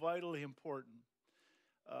is vitally important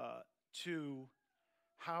to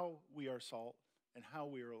how we are salt and how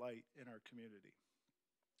we are light in our community.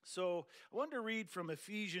 So I wanted to read from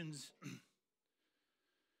Ephesians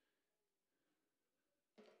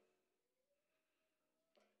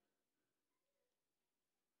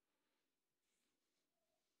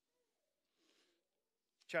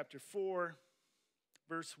chapter 4,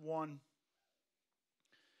 verse 1.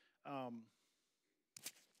 And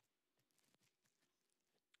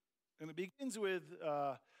it begins with,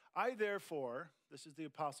 I therefore, this is the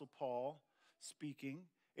Apostle Paul speaking,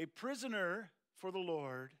 a prisoner for the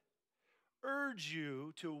Lord, urge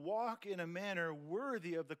you to walk in a manner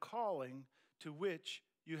worthy of the calling to which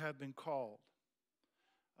you have been called.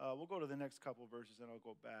 We'll go to the next couple of verses and I'll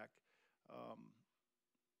go back.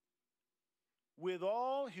 With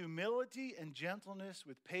all humility and gentleness,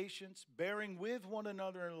 with patience, bearing with one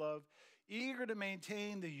another in love, eager to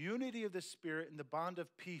maintain the unity of the Spirit in the bond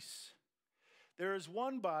of peace. There is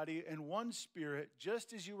one body and one Spirit,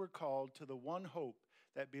 just as you were called to the one hope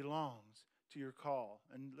that belongs to your call.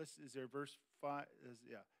 And is there verse 5?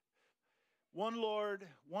 Yeah. One Lord,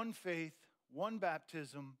 one faith, one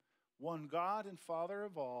baptism, one God and Father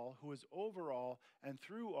of all, who is over all and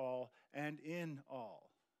through all and in all.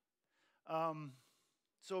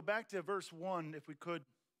 So back to verse 1, if we could.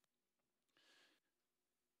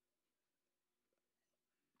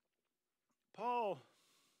 Paul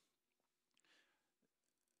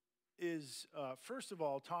is, first of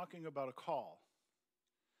all, talking about a call.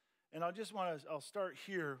 And I'll start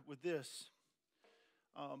here with this.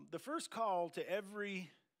 The first call to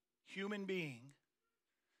every human being,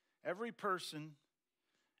 every person,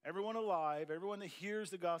 everyone alive, everyone that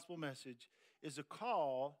hears the gospel message, is a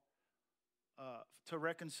call to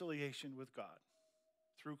reconciliation with God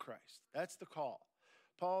through Christ. That's the call.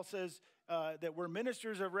 Paul says that we're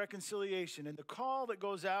ministers of reconciliation. And the call that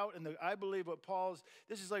goes out, and I believe what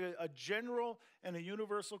this is like a general and a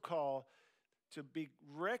universal call to be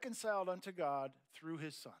reconciled unto God through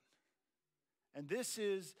his Son. And this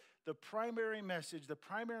is the primary message, the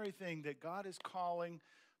primary thing that God is calling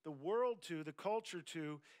the world to, the culture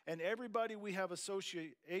to, and everybody we have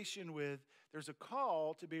association with. There's a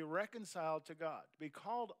call to be reconciled to God, to be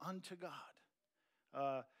called unto God.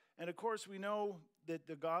 And of course, we know that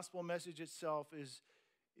the gospel message itself is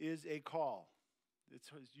a call.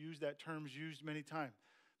 That term's used many times.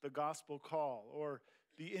 The gospel call, or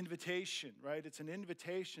the invitation, right? It's an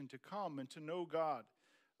invitation to come and to know God.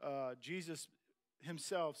 Jesus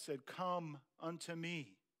himself said, "Come unto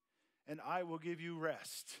me, and I will give you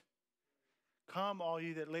rest. Come, all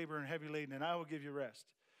ye that labor and heavy laden, and I will give you rest."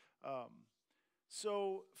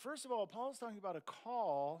 So, first of all, Paul's talking about a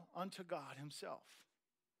call unto God himself.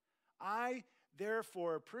 I,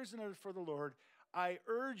 therefore, a prisoner for the Lord, I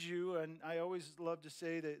urge you, and I always love to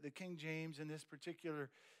say that the King James in this particular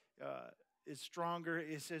is stronger.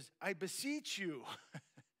 It says, I beseech you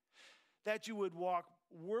that you would walk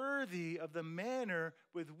worthy of the manner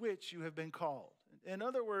with which you have been called. In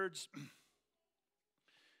other words,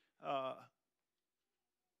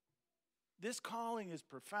 this calling is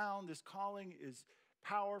profound. This calling is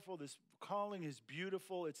powerful. This calling is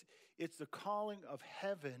beautiful. It's the calling of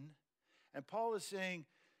heaven. And Paul is saying,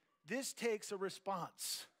 this takes a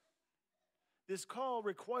response. This call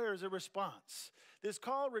requires a response. This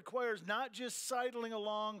call requires not just sidling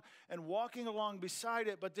along and walking along beside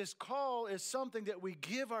it, but this call is something that we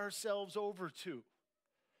give ourselves over to.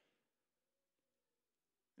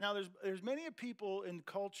 Now, there's many people in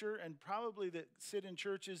culture and probably that sit in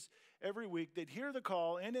churches every week that hear the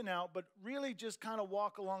call in and out, but really just kind of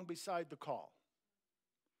walk along beside the call.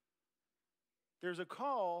 There's a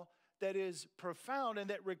call that is profound and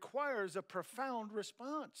that requires a profound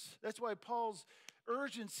response. That's why Paul's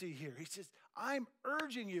urgency here. He says, I'm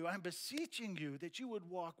urging you, I'm beseeching you that you would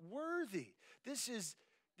walk worthy. This is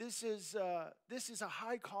a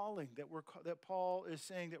high calling that Paul is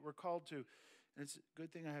saying that we're called to. And it's a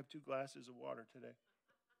good thing I have 2 glasses of water today.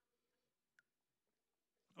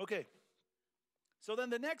 Okay. So then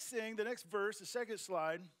the next verse, the second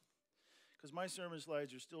slide, because my sermon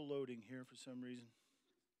slides are still loading here for some reason.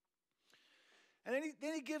 And then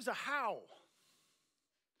he gives a how.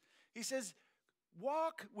 He says,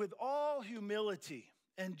 walk with all humility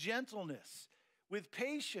and gentleness, with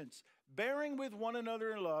patience, bearing with one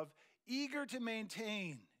another in love, eager to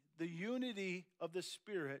maintain the unity of the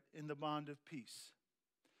Spirit in the bond of peace.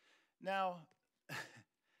 Now,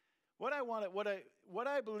 what I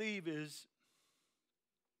believe is,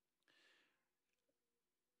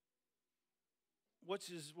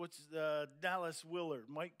 what's Dallas Willard?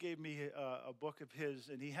 Mike gave me a book of his,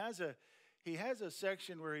 and he has a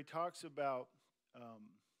section where he talks about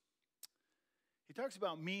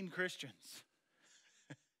mean Christians.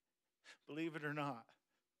 Believe it or not.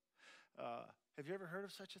 Have you ever heard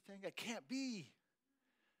of such a thing? It can't be.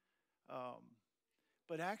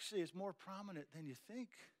 But actually, it's more prominent than you think.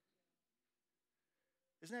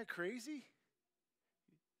 Isn't that crazy?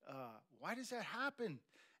 Why does that happen?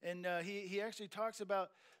 And he actually talks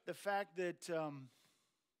about the fact that,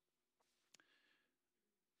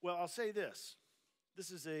 I'll say this.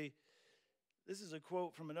 This is a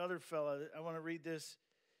quote from another fella. I want to read this.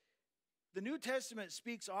 The New Testament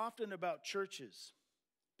speaks often about churches,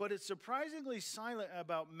 but it's surprisingly silent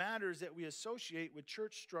about matters that we associate with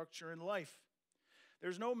church structure and life.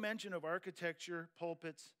 There's no mention of architecture,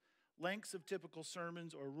 pulpits, lengths of typical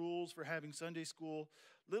sermons, or rules for having Sunday school.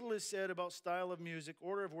 Little is said about style of music,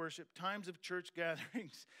 order of worship, times of church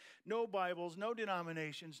gatherings, no Bibles, no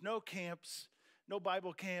denominations, no camps, no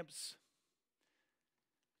Bible camps.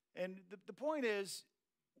 And the point is,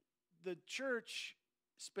 the church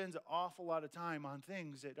spends an awful lot of time on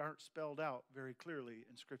things that aren't spelled out very clearly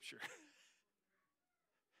in Scripture.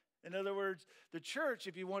 In other words, the church,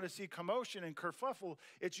 if you want to see commotion and kerfuffle,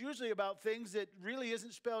 it's usually about things that really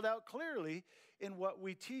isn't spelled out clearly in what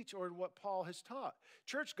we teach or in what Paul has taught.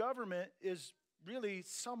 Church government is really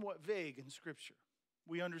somewhat vague in Scripture.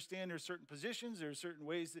 We understand there's certain positions, there's certain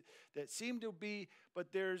ways that seem to be,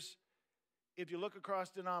 but if you look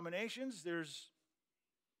across denominations, there's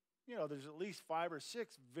at least 5 or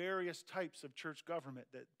 6 various types of church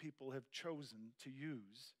government that people have chosen to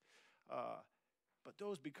use. But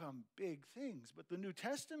those become big things. But the New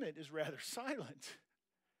Testament is rather silent.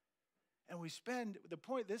 And the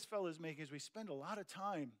point this fellow is making is we spend a lot of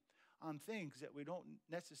time on things that we don't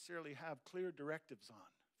necessarily have clear directives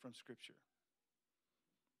on from Scripture.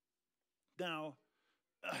 Now,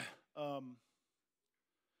 I'll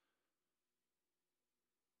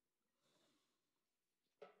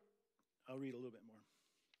read a little bit more.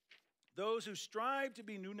 Those who strive to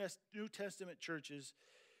be New Testament churches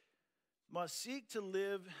must seek to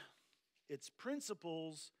live its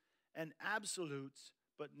principles and absolutes,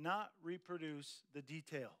 but not reproduce the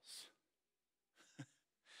details.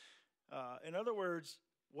 In other words,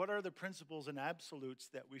 what are the principles and absolutes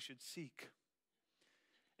that we should seek?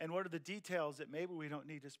 And what are the details that maybe we don't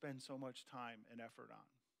need to spend so much time and effort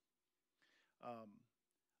on?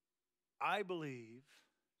 I believe,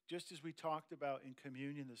 just as we talked about in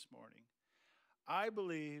communion this morning, I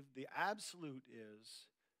believe the absolute is,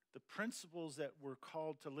 the principles that we're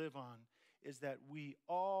called to live on is that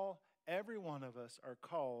every one of us are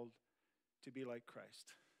called to be like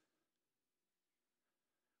Christ.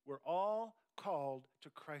 We're all called to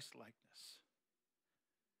Christ-likeness.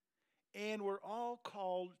 And we're all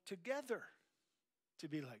called together to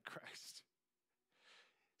be like Christ.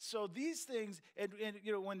 So these things, and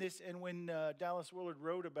you know, when Dallas Willard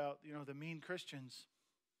wrote about, you know, the mean Christians,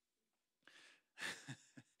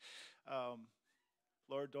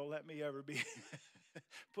 Lord, don't let me ever be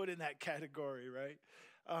put in that category, right?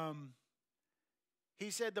 He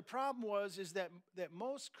said the problem is that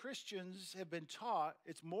most Christians have been taught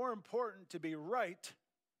it's more important to be right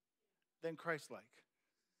than Christ-like.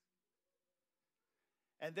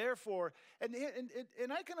 And therefore, and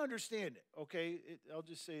I can understand it, okay? I'll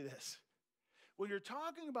just say this. When you're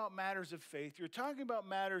talking about matters of faith, you're talking about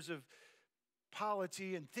matters of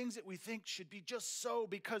polity and things that we think should be just so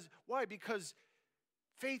because, why? Because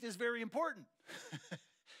faith is very important.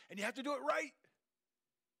 And you have to do it right.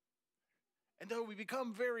 And though we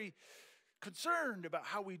become very concerned about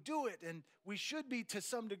how we do it, and we should be to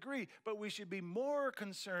some degree, but we should be more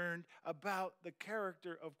concerned about the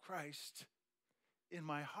character of Christ in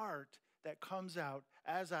my heart that comes out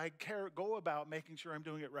as I go about making sure I'm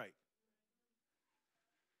doing it right.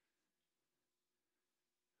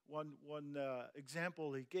 One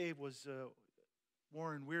example he gave was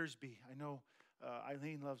Warren Wiersbe. I know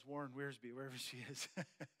Eileen loves Warren Wiersbe, wherever she is.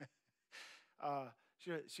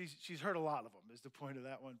 She's heard a lot of them, is the point of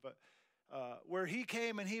that one. But where he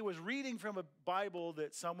came and he was reading from a Bible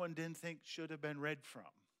that someone didn't think should have been read from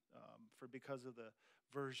because of the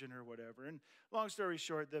version or whatever. And long story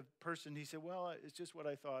short, the person, he said, well, it's just what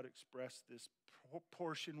I thought expressed this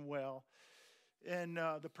portion well. And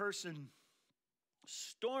the person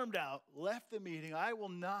stormed out, left the meeting. I will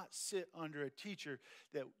not sit under a teacher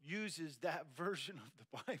that uses that version of the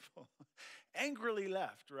Bible. Angrily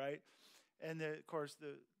left, right? And of course,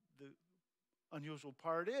 the unusual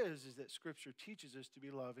part is that Scripture teaches us to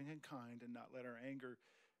be loving and kind and not let our anger,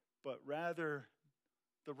 but rather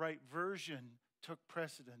the right version took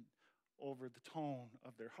precedent over the tone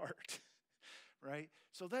of their heart, right?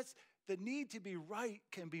 So that's the need to be right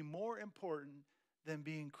can be more important than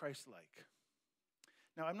being Christ-like.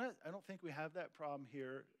 Now, I don't think we have that problem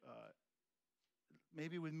here,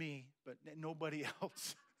 maybe with me, but nobody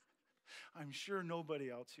else. I'm sure nobody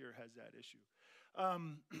else here has that issue.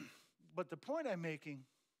 But the point I'm making,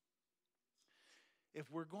 if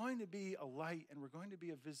we're going to be a light and we're going to be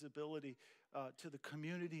a visibility to the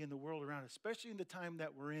community and the world around, especially in the time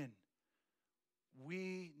that we're in,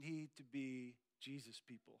 we need to be Jesus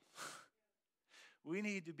people. We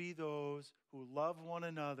need to be those who love one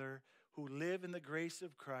another, who live in the grace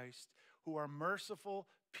of Christ, who are merciful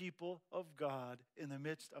people of God in the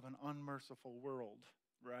midst of an unmerciful world,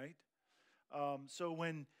 right? So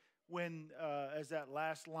when as that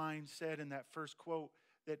last line said in that first quote,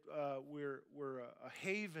 that we're a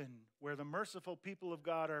haven where the merciful people of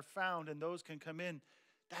God are found and those can come in,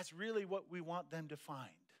 that's really what we want them to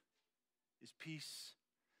find, is peace,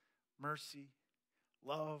 mercy,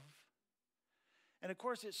 love. And of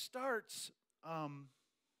course, it starts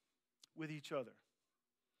with each other.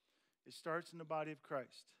 It starts in the body of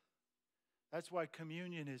Christ. That's why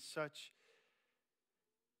communion is such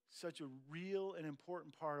a real and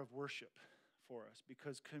important part of worship for us,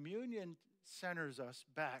 because communion centers us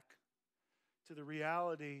back to the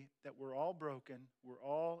reality that we're all broken, we're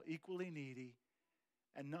all equally needy,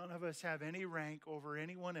 and none of us have any rank over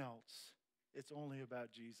anyone else. It's only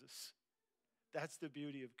about Jesus. That's the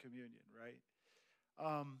beauty of communion, right?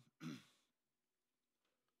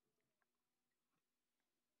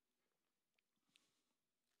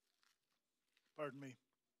 Pardon me.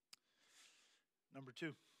 Number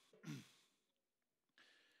 2.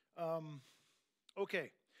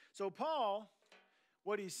 Okay, so Paul,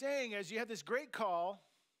 what he's saying is you have this great call,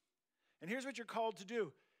 and here's what you're called to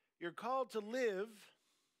do. You're called to live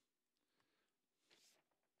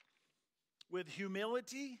with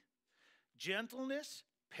humility, gentleness,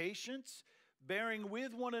 patience, bearing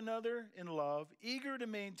with one another in love, eager to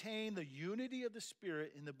maintain the unity of the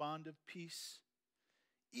Spirit in the bond of peace.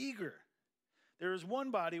 Eager. There is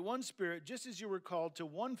one body, one Spirit, just as you were called to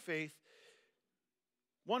one faith,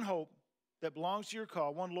 one hope that belongs to your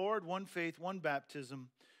call, one Lord, one faith, one baptism,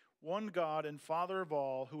 one God and Father of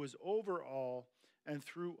all, who is over all and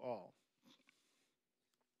through all.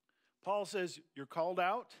 Paul says you're called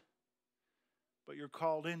out, but you're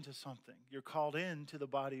called into something. You're called into the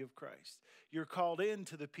body of Christ. You're called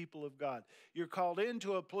into the people of God. You're called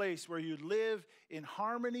into a place where you live in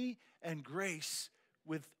harmony and grace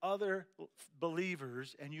with other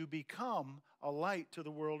believers, and you become a light to the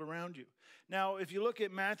world around you. Now, if you look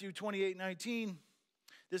at Matthew 28:19,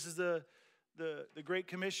 this is the Great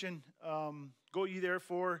Commission. Go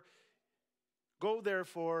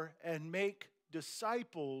therefore and make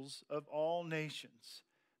disciples of all nations,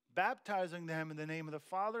 baptizing them in the name of the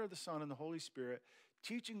Father, the Son, and the Holy Spirit,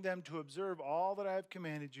 teaching them to observe all that I have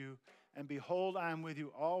commanded you, and behold, I am with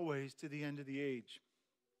you always to the end of the age.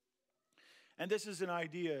 And this is an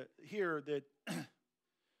idea here that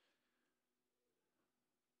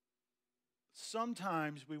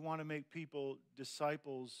sometimes we want to make people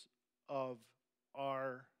disciples of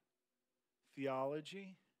our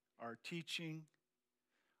theology, our teaching,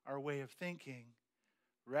 our way of thinking,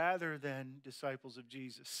 rather than disciples of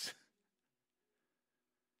Jesus.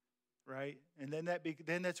 Right? And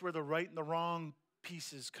then that's where the right and the wrong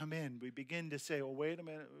pieces come in. We begin to say, oh, wait a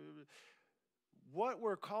minute. What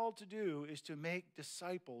we're called to do is to make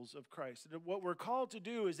disciples of Christ. What we're called to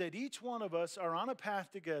do is that each one of us are on a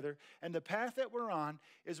path together, and the path that we're on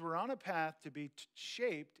is we're on a path to be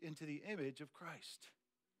shaped into the image of Christ.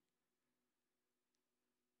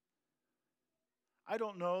 I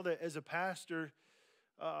don't know that as a pastor,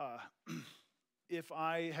 if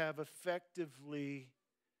I have effectively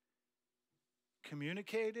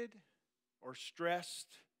communicated or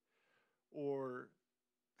stressed or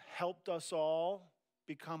helped us all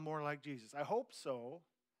become more like Jesus. I hope so.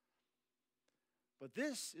 But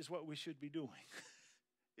this is what we should be doing,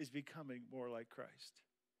 is becoming more like Christ.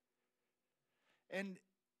 And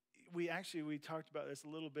we talked about this a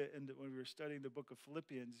little bit when we were studying the book of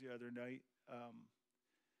Philippians the other night.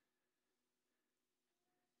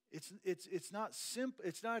 It's not simple.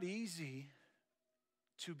 It's not easy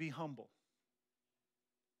to be humble.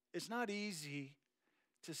 It's not easy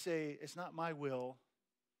to say, it's not my will,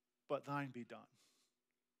 but thine be done.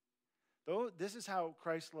 Though this is how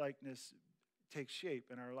Christ-likeness takes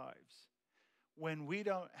shape in our lives. When we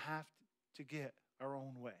don't have to get our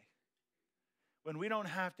own way. When we don't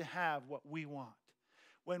have to have what we want.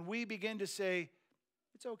 When we begin to say,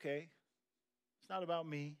 it's okay. It's not about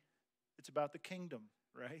me. It's about the kingdom,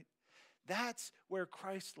 right? That's where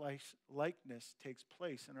Christ-likeness takes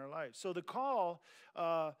place in our lives. So the call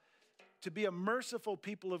to be a merciful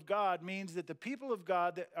people of God means that the people of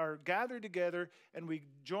God that are gathered together and we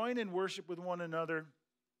join in worship with one another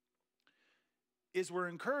is we're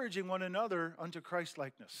encouraging one another unto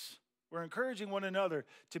Christ-likeness. We're encouraging one another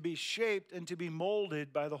to be shaped and to be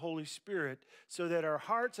molded by the Holy Spirit so that our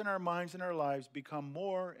hearts and our minds and our lives become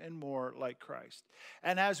more and more like Christ.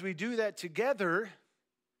 And as we do that together,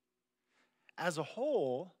 as a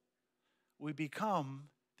whole, we become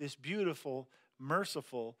this beautiful,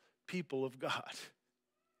 merciful people of God.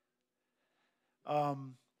 All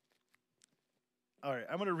right,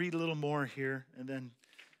 I'm going to read a little more here, and then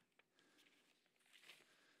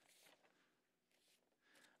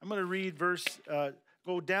I'm going to read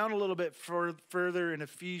go down a little bit further in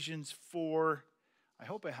Ephesians 4. I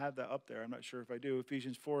hope I have that up there. I'm not sure if I do.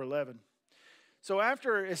 Ephesians 4:11. So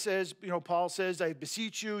after it says, Paul says, I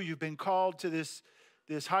beseech you, you've been called to this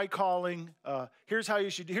high calling. Here's how you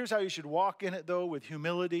should walk in it, though, with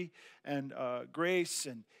humility and grace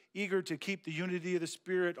and eager to keep the unity of the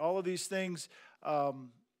Spirit, all of these things.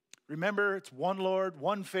 Remember, it's one Lord,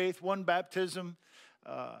 one faith, one baptism.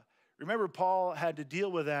 Remember, Paul had to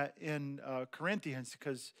deal with that in Corinthians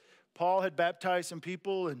because Paul had baptized some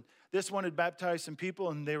people and this one had baptized some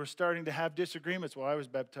people and they were starting to have disagreements. Well, I was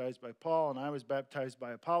baptized by Paul and I was baptized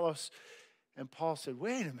by Apollos. And Paul said,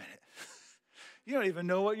 wait a minute. You don't even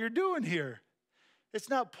know what you're doing here. It's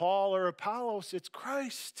not Paul or Apollos, it's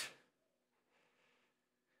Christ.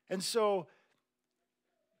 And so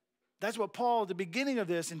that's what Paul, at the beginning of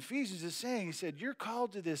this in Ephesians, is saying. He said, you're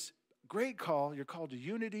called to this great call. You're called to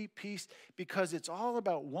unity, peace, because it's all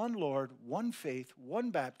about one Lord, one faith, one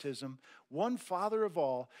baptism, one Father of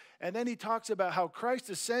all. And then he talks about how Christ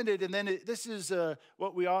ascended, and then this is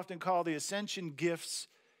what we often call the ascension gifts.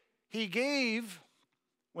 He gave,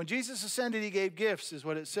 when Jesus ascended, he gave gifts, is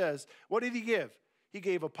what it says. What did he give? He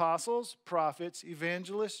gave apostles, prophets,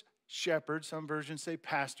 evangelists, shepherds, some versions say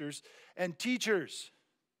pastors, and teachers.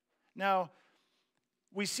 Now,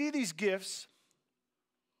 we see these gifts,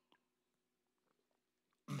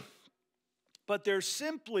 but there's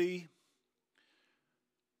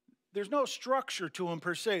no structure to them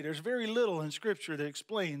per se. There's very little in Scripture that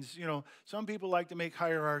explains, some people like to make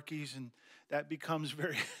hierarchies and that becomes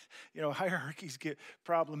very, hierarchies get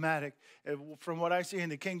problematic. From what I see in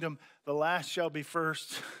the kingdom, the last shall be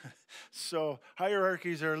first. So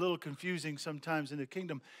hierarchies are a little confusing sometimes in the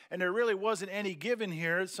kingdom. And there really wasn't any given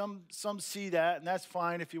here. Some see that, and that's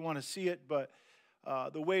fine if you want to see it. But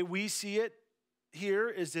the way we see it here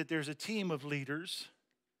is that there's a team of leaders.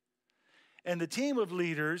 And the team of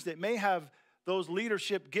leaders that may have those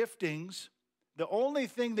leadership giftings, the only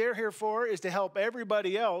thing they're here for is to help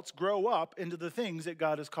everybody else grow up into the things that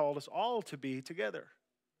God has called us all to be together.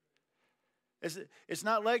 It's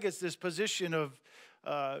not like it's this position of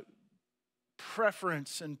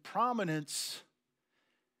preference and prominence.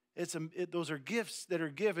 Those are gifts that are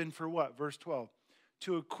given for what? Verse 12.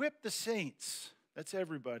 To equip the saints, that's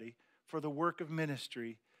everybody, for the work of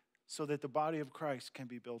ministry so that the body of Christ can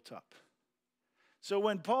be built up. So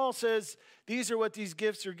when Paul says these are what these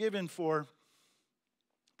gifts are given for,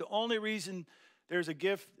 the only reason there's a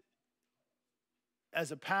gift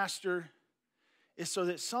as a pastor is so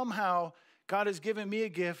that somehow God has given me a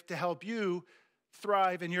gift to help you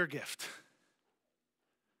thrive in your gift.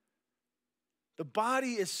 The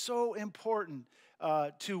body is so important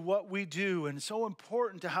to what we do and so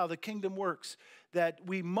important to how the kingdom works that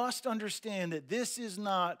we must understand that this is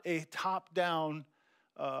not a top-down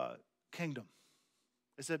kingdom,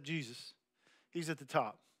 except Jesus. He's at the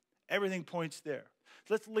top. Everything points there.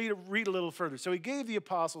 Let's read a little further. So he gave the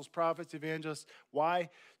apostles, prophets, evangelists. Why?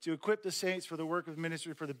 To equip the saints for the work of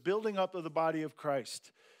ministry, for the building up of the body of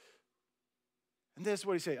Christ. And this is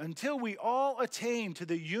what he said. Until we all attain to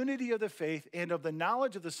the unity of the faith and of the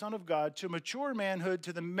knowledge of the Son of God, to mature manhood,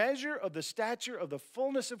 to the measure of the stature of the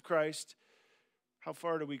fullness of Christ. How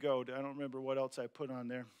far do we go? I don't remember what else I put on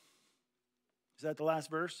there. Is that the last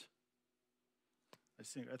verse? I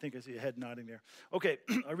think I see a head nodding there. Okay,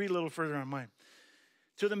 I'll read a little further on mine.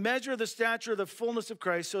 To the measure of the stature of the fullness of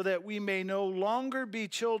Christ, so that we may no longer be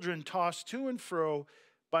children tossed to and fro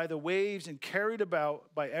by the waves and carried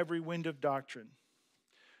about by every wind of doctrine.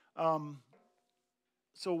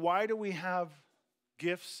 So why do we have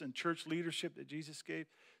gifts and church leadership that Jesus gave?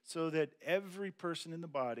 So that every person in the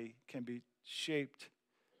body can be shaped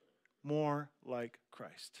more like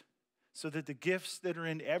Christ. So that the gifts that are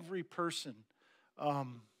in every person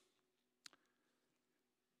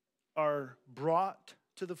are brought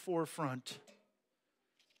to the forefront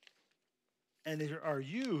and they are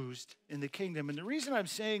used in the kingdom. And the reason I'm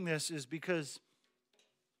saying this is because,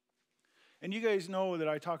 and you guys know that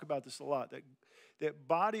I talk about this a lot, that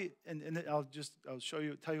body, and I'll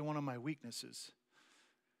tell you one of my weaknesses.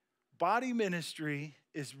 Body ministry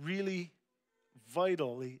is really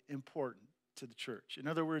vitally important to the church. In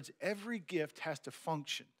other words, every gift has to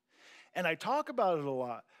function. And I talk about it a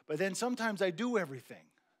lot, but then sometimes I do everything.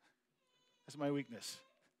 That's my weakness.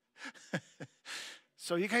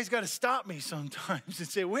 So you guys got to stop me sometimes and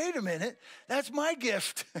say, wait a minute, that's my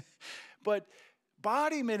gift. But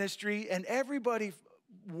body ministry and everybody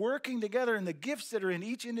working together and the gifts that are in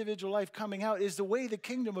each individual life coming out is the way the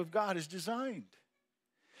kingdom of God is designed.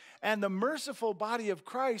 And the merciful body of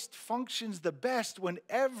Christ functions the best when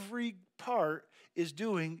every part is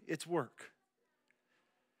doing its work.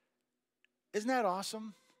 Isn't that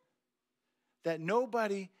awesome? That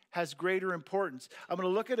nobody has greater importance. I'm going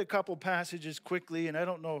to look at a couple passages quickly, and I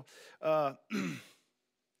don't know.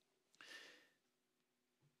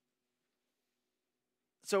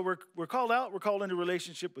 So we're called out. We're called into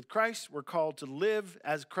relationship with Christ. We're called to live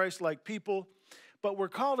as Christ-like people. But we're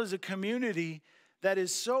called as a community that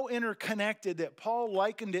is so interconnected that Paul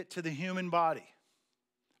likened it to the human body.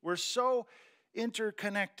 We're so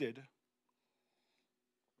interconnected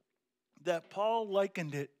that Paul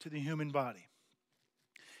likened it to the human body.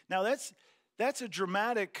 Now that's a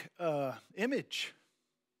dramatic image,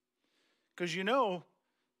 because you know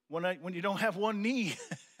when you don't have one knee,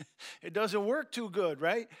 it doesn't work too good,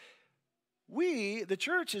 right? The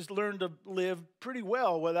church has learned to live pretty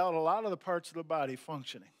well without a lot of the parts of the body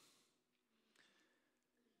functioning.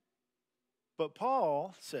 But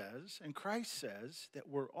Paul says, and Christ says, that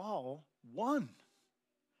we're all one.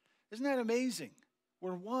 Isn't that amazing?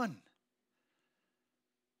 We're one.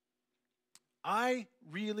 I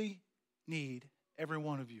really need every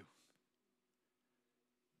one of you.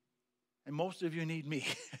 And most of you need me.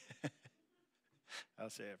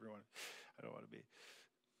 I'll say everyone. I don't want to be.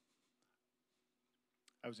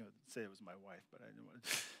 I was going to say it was my wife, but I didn't want to.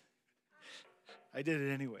 I did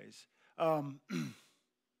it anyways.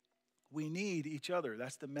 We need each other.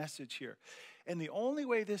 That's the message here. And the only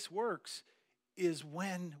way this works is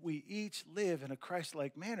when we each live in a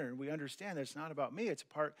Christ-like manner and we understand that it's not about me,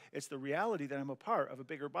 it's the reality that I'm a part of a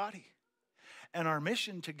bigger body. And our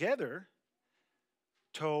mission together,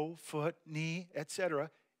 toe, foot, knee,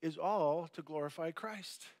 etc., is all to glorify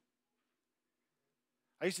Christ.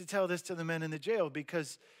 I used to tell this to the men in the jail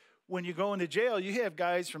because when you go into jail, you have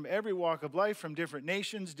guys from every walk of life, from different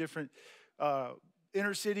nations, different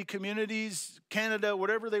inner city communities, Canada,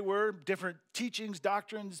 whatever they were, different teachings,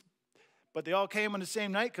 doctrines, but they all came on the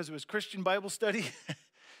same night because it was Christian Bible study.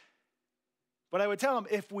 But I would tell them,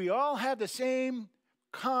 if we all have the same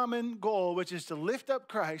common goal, which is to lift up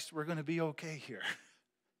Christ, we're going to be okay here.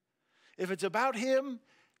 If it's about him,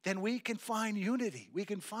 then we can find unity. We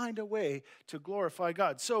can find a way to glorify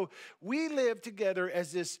God. So we live together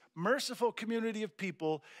as this merciful community of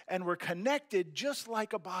people, and we're connected just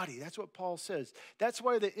like a body. That's what Paul says. That's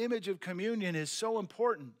why the image of communion is so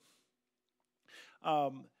important,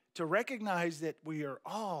 to recognize that we are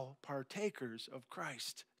all partakers of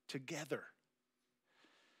Christ together.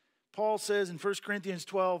 Paul says in 1 Corinthians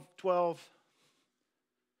 12,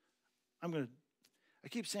 I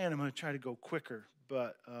keep saying I'm going to try to go quicker,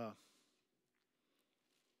 but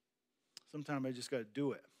sometimes I just got to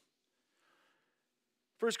do it.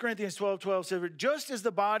 1 Corinthians 12 says, just as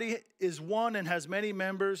the body is one and has many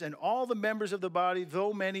members, and all the members of the body,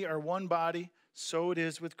 though many, are one body, so it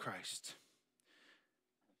is with Christ.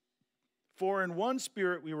 For in one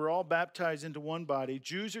Spirit we were all baptized into one body,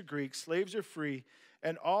 Jews or Greeks, slaves or free,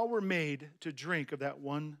 and all were made to drink of that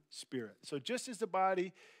one Spirit. So just as the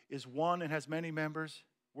body is one and has many members,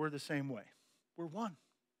 we're the same way. We're one.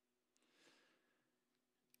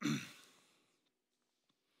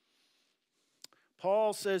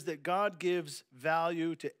 Paul says that God gives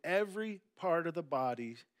value to every part of the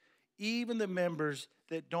body, even the members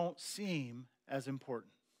that don't seem as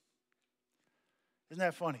important. Isn't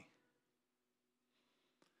that funny?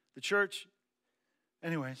 The church,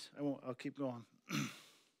 anyways, I'll keep going.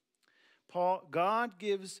 God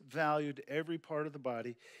gives value to every part of the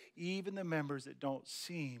body, even the members that don't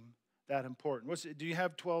seem that important. Do you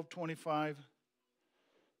have 12:25?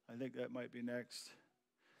 I think that might be next.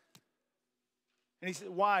 And he said,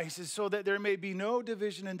 why? He says, so that there may be no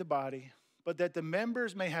division in the body, but that the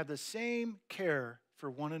members may have the same care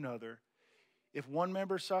for one another. If one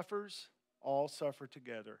member suffers, all suffer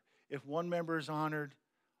together. If one member is honored,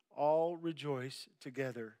 all rejoice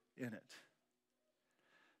together in it.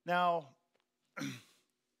 Now,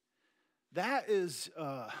 that's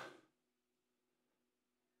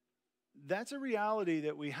a reality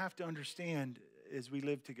that we have to understand as we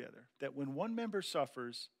live together. That when one member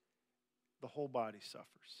suffers, the whole body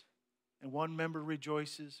suffers. And one member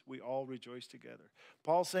rejoices, we all rejoice together.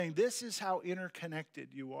 Paul's saying this is how interconnected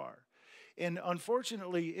you are. And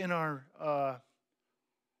unfortunately, in our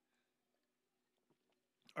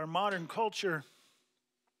modern culture,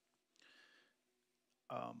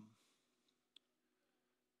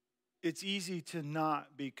 it's easy to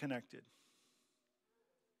not be connected.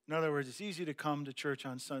 In other words, it's easy to come to church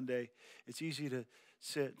on Sunday. It's easy to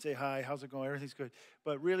sit and say, hi, how's it going? Everything's good.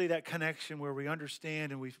 But really that connection where we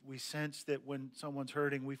understand and we sense that when someone's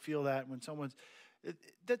hurting, we feel that when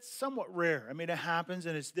that's somewhat rare. I mean, it happens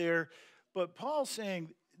and it's there. But Paul's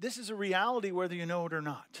saying this is a reality whether you know it or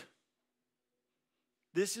not.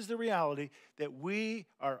 This is the reality that we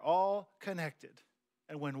are all connected.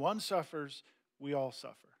 And when one suffers, we all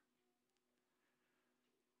suffer.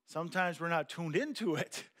 Sometimes we're not tuned into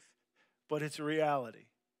it, but it's a reality.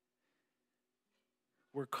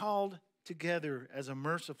 We're called together as a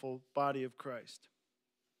merciful body of Christ.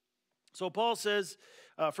 So Paul says,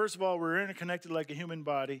 first of all, we're interconnected like a human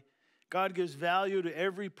body. God gives value to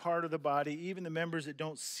every part of the body, even the members that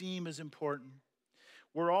don't seem as important.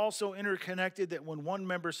 We're also interconnected that when one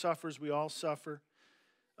member suffers, we all suffer.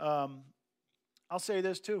 I'll say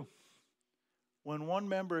this too. When one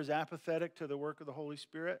member is apathetic to the work of the Holy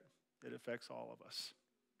Spirit, it affects all of us.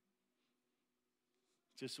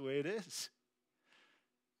 Just the way it is.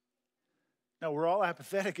 Now, we're all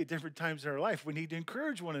apathetic at different times in our life. We need to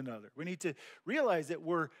encourage one another. We need to realize that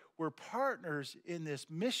we're partners in this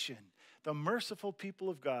mission, the merciful people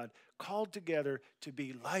of God, called together to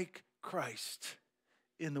be like Christ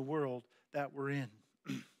in the world that we're in.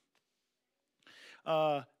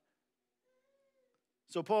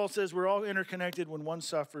 So Paul says we're all interconnected when one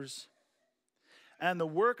suffers. And the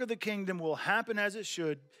work of the kingdom will happen as it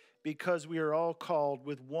should because we are all called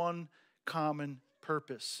with one common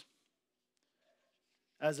purpose.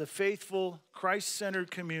 As a faithful,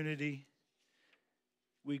 Christ-centered community,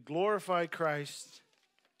 we glorify Christ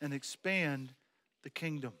and expand the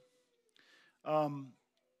kingdom. I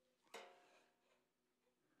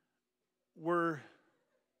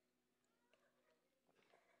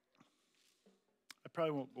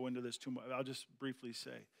probably won't go into this too much. I'll just briefly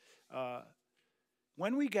say,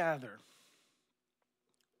 when we gather,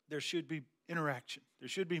 there should be interaction. There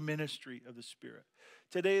should be ministry of the Spirit.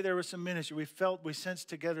 Today there was some ministry. We sensed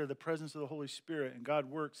together the presence of the Holy Spirit, and God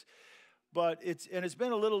works. But it's a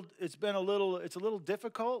little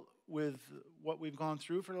difficult with what we've gone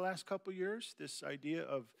through for the last couple of years. This idea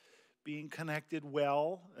of being connected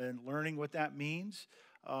well and learning what that means.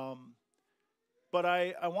 But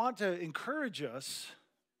I want to encourage us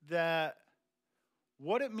that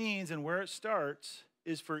what it means and where it starts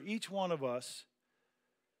is for each one of us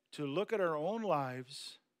to look at our own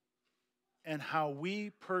lives and how we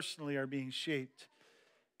personally are being shaped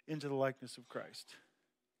into the likeness of Christ.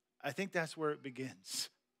 I think that's where it begins.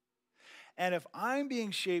 And if I'm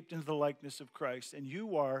being shaped into the likeness of Christ and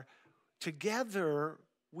you are, together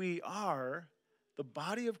we are the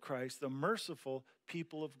body of Christ, the merciful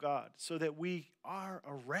people of God, so that we are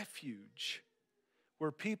a refuge.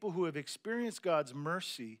 We're people who have experienced God's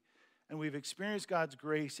mercy and we've experienced God's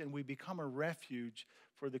grace, and we become a refuge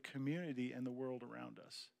for the community and the world around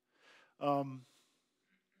us. I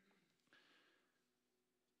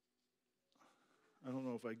don't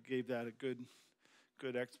know if I gave that a good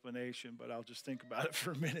explanation, but I'll just think about it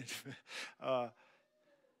for a minute.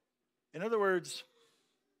 In other words,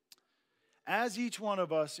 as each one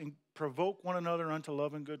of us provoke one another unto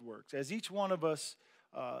love and good works, as each one of us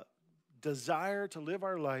desire to live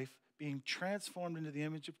our life being transformed into the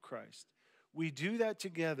image of Christ, we do that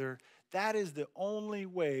together. That is the only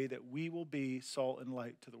way that we will be salt and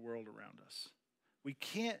light to the world around us. We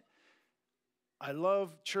can't, I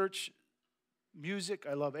love church music,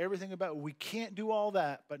 I love everything about it. We can't do all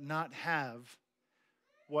that but not have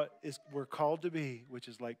what we're called to be, which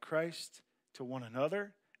is like Christ to one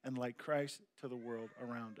another and like Christ to the world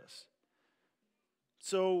around us.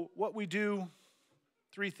 So what we do,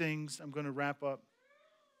 3 things, I'm going to wrap up,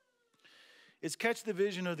 is catch the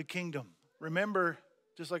vision of the kingdom. Remember,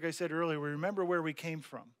 just like I said earlier, we remember where we came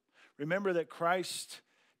from. Remember that Christ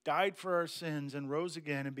died for our sins and rose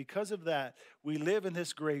again. And because of that, we live in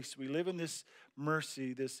this grace. We live in this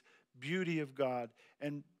mercy, this beauty of God.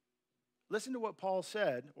 And listen to what Paul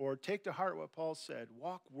said, or take to heart what Paul said.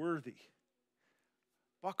 Walk worthy.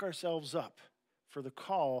 Buck ourselves up for the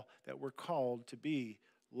call that we're called to be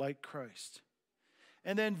like Christ.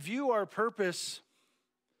 And then view our purpose.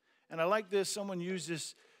 And I like this. Someone used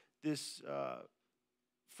this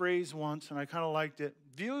phrase once, and I kind of liked it.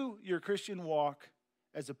 View your Christian walk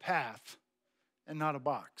as a path and not a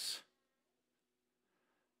box.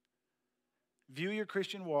 View your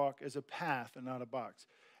Christian walk as a path and not a box.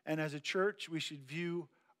 And as a church, we should view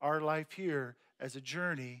our life here as a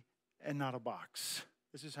journey and not a box.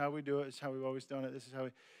 This is how we do it. This is how we've always done it. This is how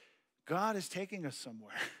God is taking us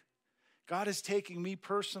somewhere. God is taking me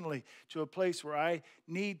personally to a place where I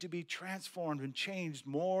need to be transformed and changed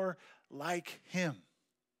more like Him.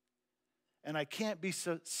 And I can't be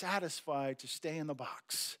so satisfied to stay in the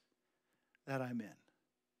box that I'm in.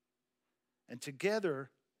 And together,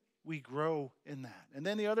 we grow in that. And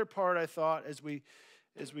then the other part I thought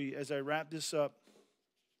as I wrap this up,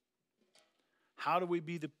 how do we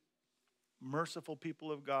be the merciful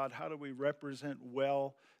people of God? How do we represent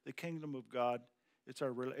well the kingdom of God? It's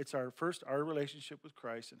our first our relationship with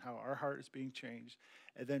Christ and how our heart is being changed.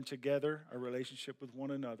 And then together, our relationship with one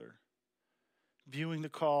another. Viewing the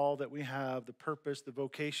call that we have, the purpose, the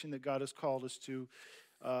vocation that God has called us to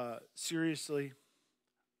seriously.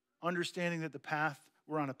 Understanding that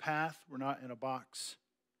we're on a path, we're not in a box.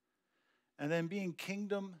 And then being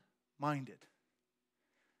kingdom-minded.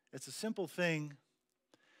 It's a simple thing,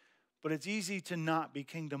 but it's easy to not be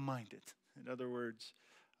kingdom-minded. In other words,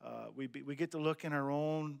 we get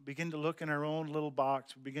to begin to look in our own little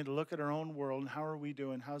box. We begin to look at our own world and how are we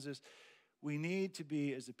doing? How's this? We need to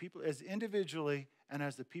be, as individually and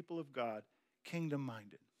as the people of God,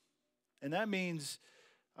 kingdom-minded. And that means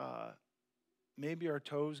maybe our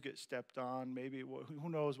toes get stepped on. Maybe, who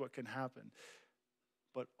knows what can happen.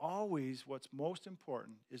 But always what's most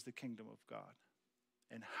important is the kingdom of God.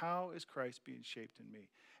 And how is Christ being shaped in me?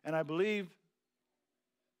 And I believe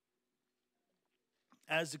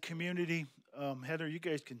as a community, Heather, you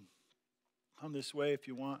guys can come this way if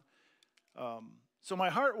you want. So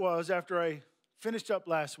my heart was, after I finished up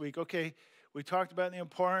last week, okay, we talked about the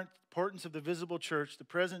importance of the visible church, the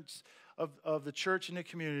presence of the church in the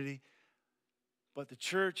community, but the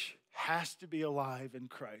church has to be alive in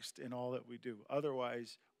Christ in all that we do.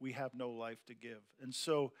 Otherwise, we have no life to give. And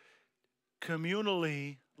so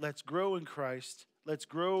communally, let's grow in Christ. Let's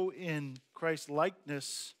grow in Christ's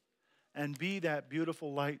likeness and be that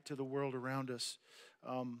beautiful light to the world around us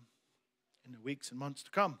in the weeks and months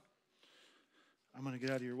to come. I'm going to get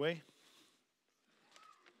out of your way.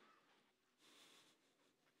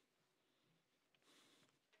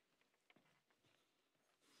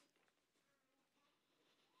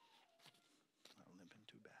 Not limping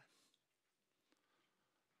too bad.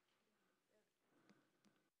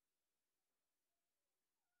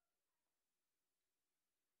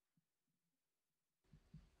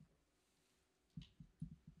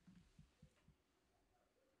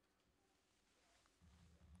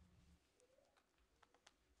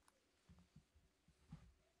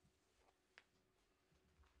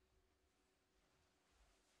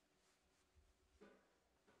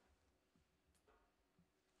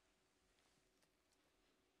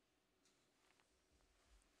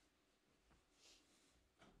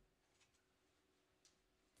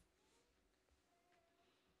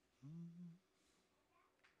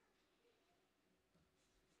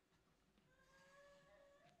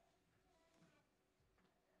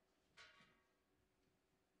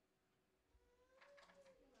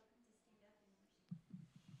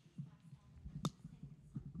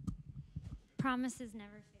 promises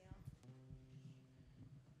never fail.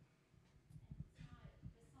 The song was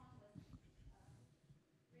written from the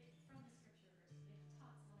scripture verse. It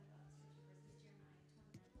talks a lot about the scripture verses, Jeremiah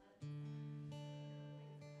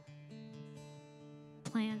 29:11.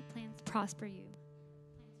 Plans to prosper you,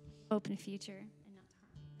 hope in the future, and not to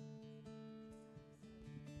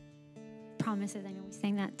harm. Promises. I know we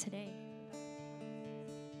sang that today.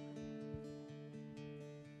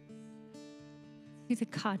 To the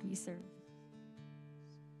God we serve.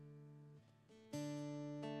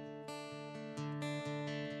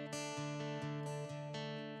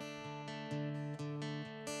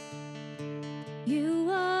 You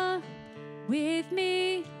are with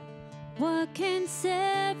me. What can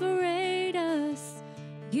separate us?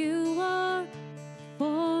 You are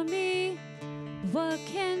for me. What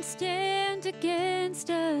can stand against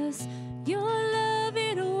us? Your love,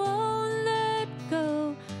 it won't let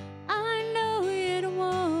go. I know it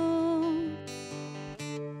won't.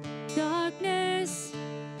 Darkness,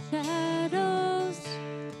 shadows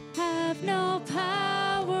have no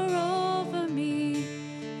power over me.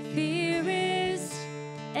 Fear is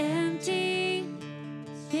empty.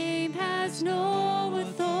 Shame has no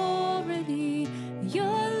authority.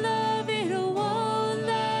 Your love, it won't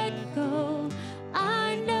let go.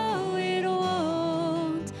 I know it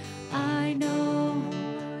won't. I know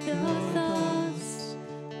your thoughts,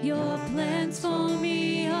 your plans for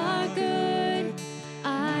me are good.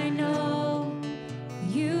 I know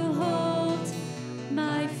you hold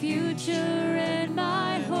my future and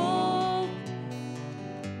my hope.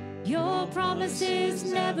 Your promises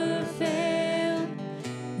never fail.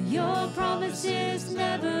 Your promises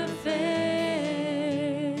never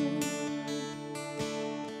fail.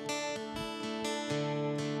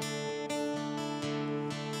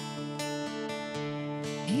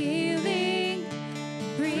 Healing,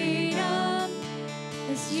 freedom,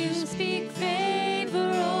 as you speak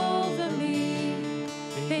favor over me.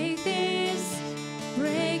 Faith is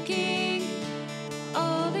breaking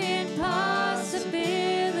all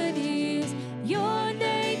impossibilities. Your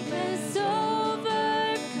name has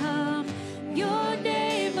overcome. Your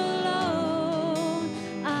name alone.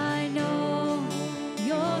 I know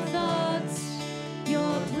your thoughts,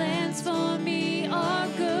 your plans for me are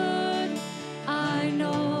good. I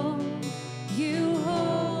know you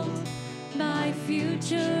hold my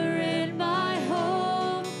future and my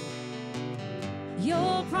hope.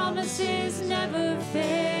 Your promises never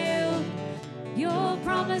fail. Your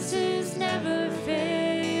promises never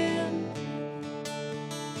fail.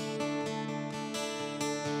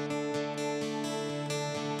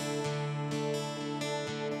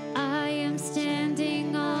 I am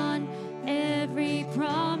standing on every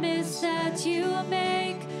promise that you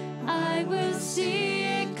make. I will see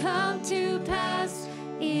it come to pass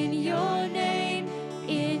in your name,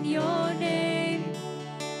 in your name.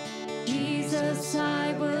 Jesus,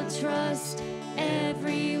 I will trust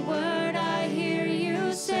every word I hear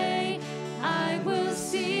you say. I will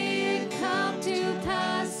see it come to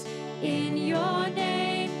pass in your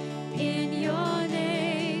name, in your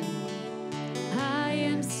name. I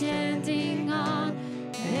am standing on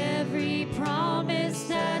every promise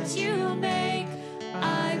that you make.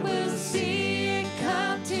 I will see it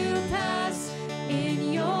come to pass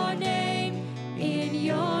in your name, in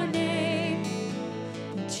your name.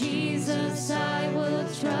 Jesus, I will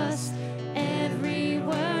trust every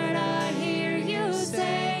word I hear you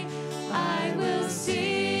say. I will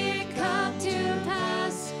see it come to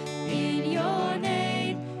pass in your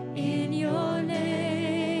name, in your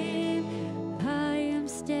name. I am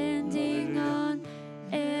standing on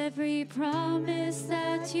every promise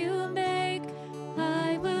that you make.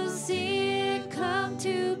 I will see it come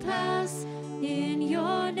to pass in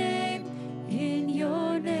your name, in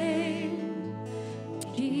your name.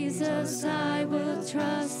 Jesus, I will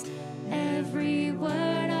trust every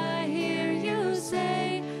word I hear you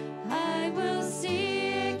say. I will see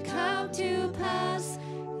it come to pass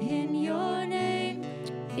in your name,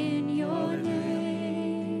 in your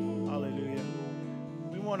name. Hallelujah.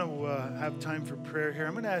 We want to have time for prayer here.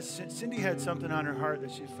 I'm going to ask, Cindy had something on her heart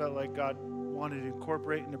that she felt like God wanted to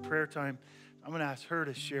incorporate into prayer time. I'm going to ask her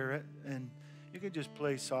to share it, and you can just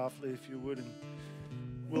play softly if you would, and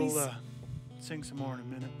we'll sing some more in a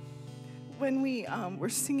minute. When we were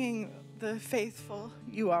singing the Faithful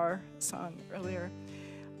You Are song earlier,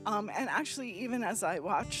 and actually even as I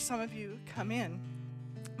watched some of you come in,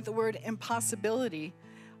 the word impossibility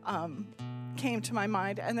came to my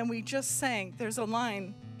mind, and then we just sang. There's a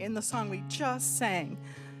line in the song we just sang,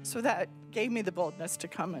 so that gave me the boldness to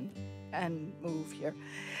come and move here.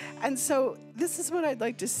 And so this is what I'd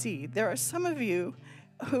like to see. There are some of you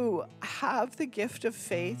who have the gift of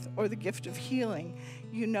faith or the gift of healing,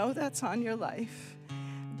 you know that's on your life.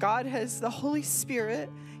 God has the Holy Spirit.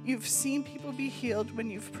 You've seen people be healed when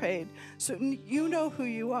you've prayed, so you know who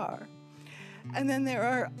you are. And then there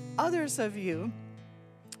are others of you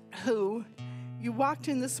who you walked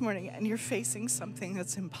in this morning and you're facing something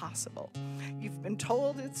that's impossible. You've been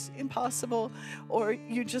told it's impossible, or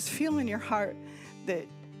you just feel in your heart that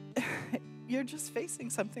you're just facing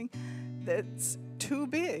something that's too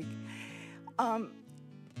big.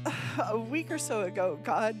 A week or so ago,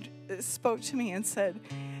 God spoke to me and said,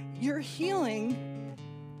 your healing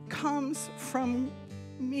comes from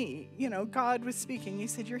me. You know, God was speaking. He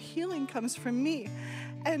said, your healing comes from me.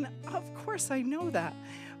 And of course I know that.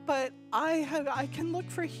 But I can look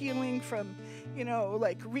for healing from, you know,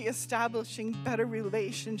 like reestablishing better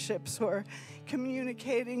relationships or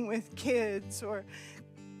communicating with kids, or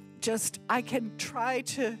just I can try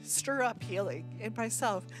to stir up healing in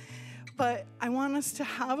myself. But I want us to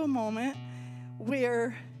have a moment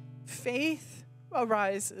where faith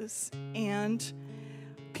arises and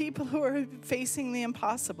people who are facing the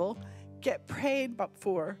impossible get prayed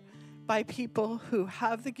for by people who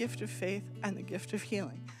have the gift of faith and the gift of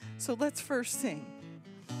healing. So let's first sing.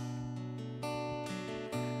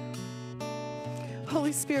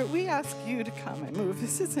 Holy Spirit, we ask you to come and move.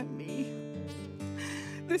 This isn't me.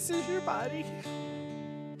 This is your body.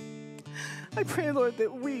 I pray, Lord,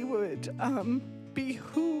 that we would be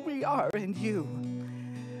who we are in you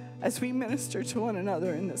as we minister to one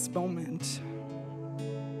another in this moment.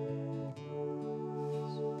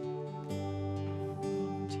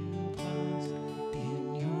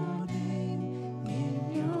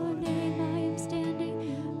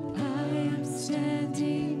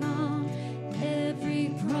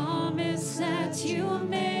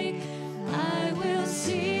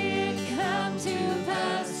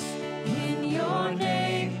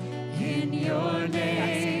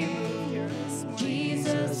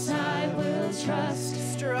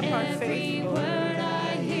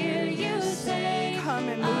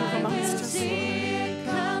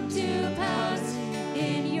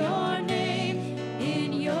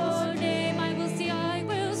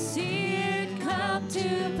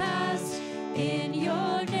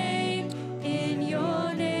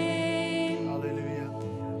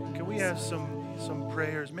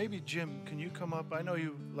 Maybe Jim, can you come up? I know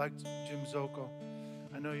you like Jim Zoko.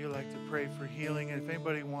 I know you like to pray for healing. And if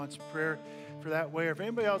anybody wants prayer for that way, or if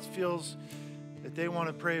anybody else feels that they want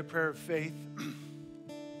to pray a prayer of faith,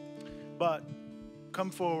 but come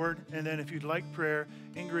forward. And then if you'd like prayer,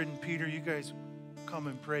 Ingrid and Peter, you guys come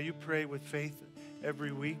and pray. You pray with faith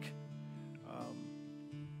every week.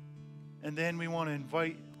 And then we want to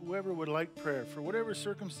invite whoever would like prayer for whatever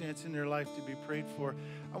circumstance in their life to be prayed for.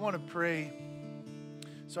 I want to pray.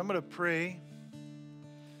 So I'm going to pray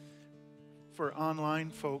for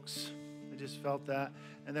online folks. I just felt that.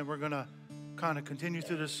 And then we're going to kind of continue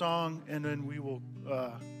through the song, and then we will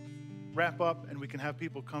wrap up, and we can have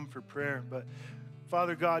people come for prayer. But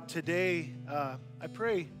Father God, today I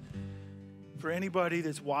pray for anybody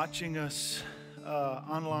that's watching us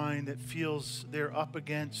online that feels they're up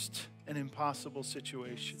against an impossible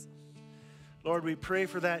situation. Lord, we pray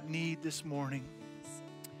for that need this morning.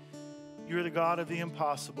 You're the God of the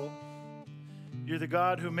impossible. You're the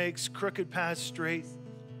God who makes crooked paths straight.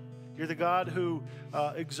 You're the God who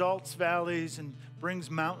exalts valleys and brings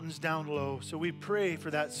mountains down low. So we pray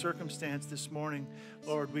for that circumstance this morning,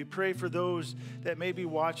 Lord. We pray for those that may be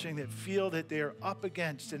watching that feel that they are up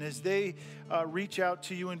against. And as they reach out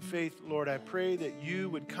to you in faith, Lord, I pray that you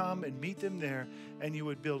would come and meet them there, and you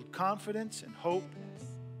would build confidence and hope.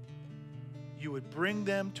 You would bring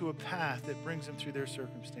them to a path that brings them through their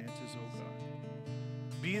circumstances, oh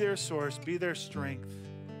God. Be their source, be their strength,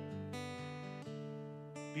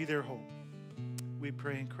 be their hope. We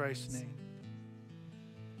pray in Christ's name.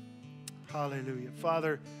 Hallelujah.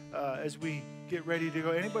 Father, as we get ready to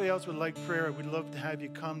go, anybody else would like prayer, we'd love to have you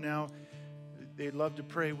come now. They'd love to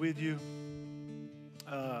pray with you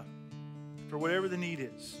for whatever the need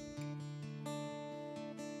is.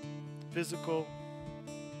 Physical,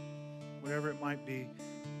 whatever it might be.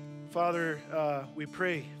 Father, we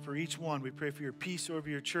pray for each one. We pray for your peace over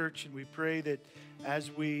your church, and we pray that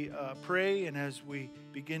as we pray and as we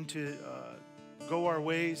begin to go our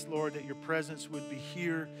ways, Lord, that your presence would be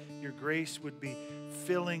here, your grace would be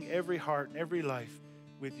filling every heart and every life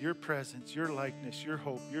with your presence, your likeness, your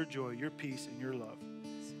hope, your joy, your peace, and your love.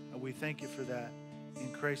 And we thank you for that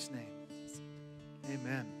in Christ's name.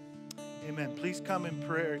 Amen. Amen. Please come and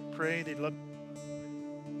pray. They'd love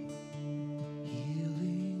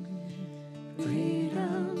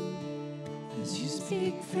freedom as you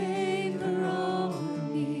speak favor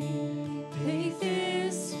over me.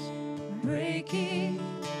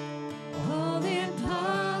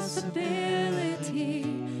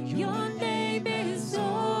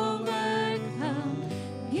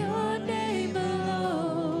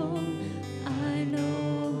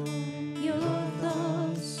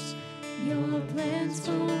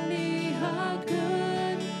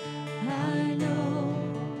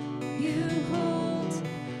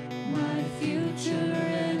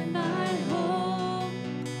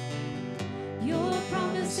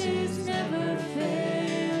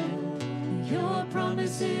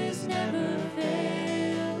 promises never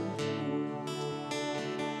fail.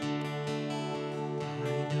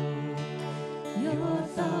 I know Your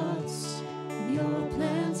thoughts, your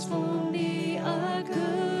plans for me are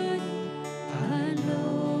good. I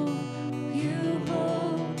know you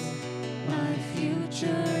hold my future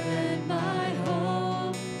and my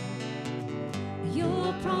hope.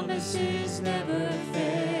 Your promises never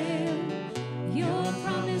fail. Your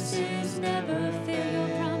promises never fail.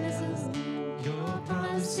 Your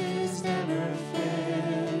promises never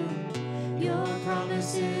fail. Your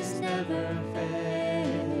promises never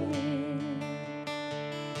fail.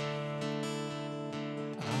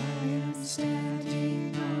 I am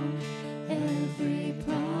standing on every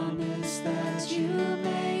promise that you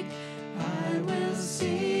make. I will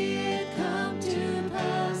see it come to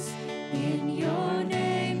pass in your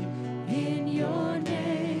name, in your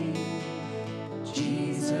name.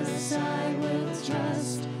 Jesus, I will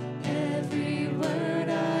trust every word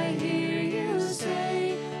I hear you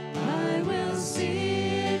say. I will see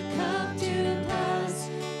it come to pass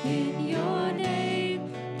in your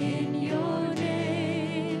name, in your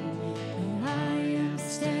name. I am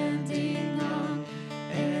standing on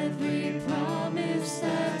every promise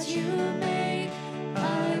that you make.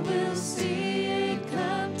 I will see it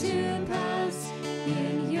come to pass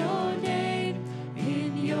in your name,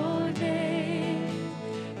 in your name.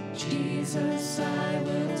 Jesus, I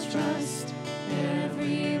will trust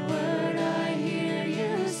every word I hear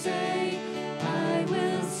you say. I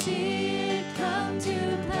will see it come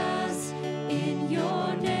to pass in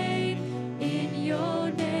your name, in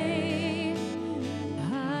your name.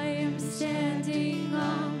 I am standing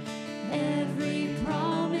on every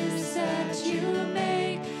promise that you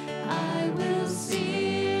make. I will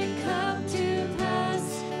see it come to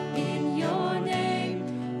pass in your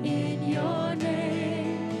name, in your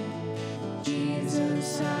name.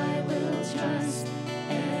 Jesus, I will trust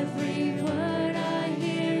every word I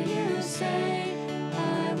hear you say.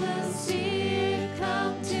 I will see it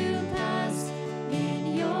come to pass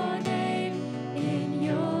in your name, in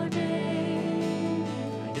your name.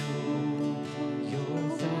 Your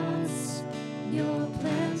thoughts, your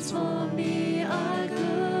plans for me are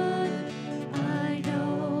good. I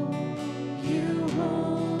know you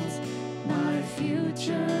hold my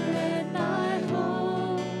future and my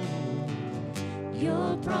hope.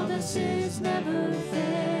 Your promises never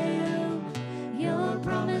fail. Your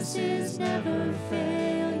promises never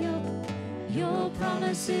fail. Your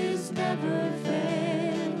promises never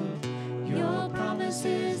fail. Your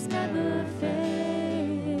promises never fail.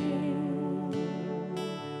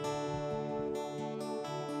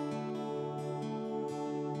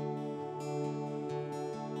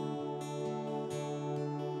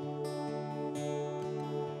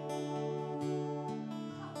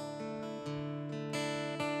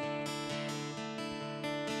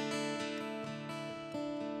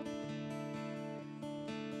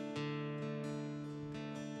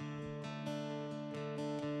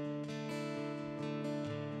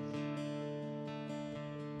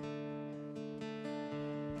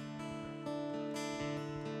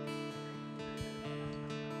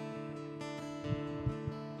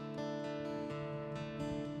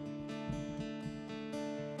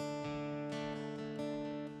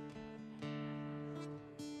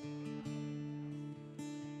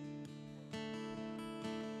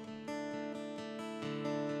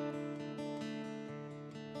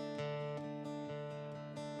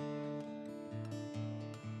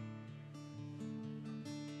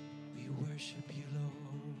 we worship you,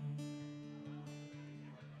 Lord.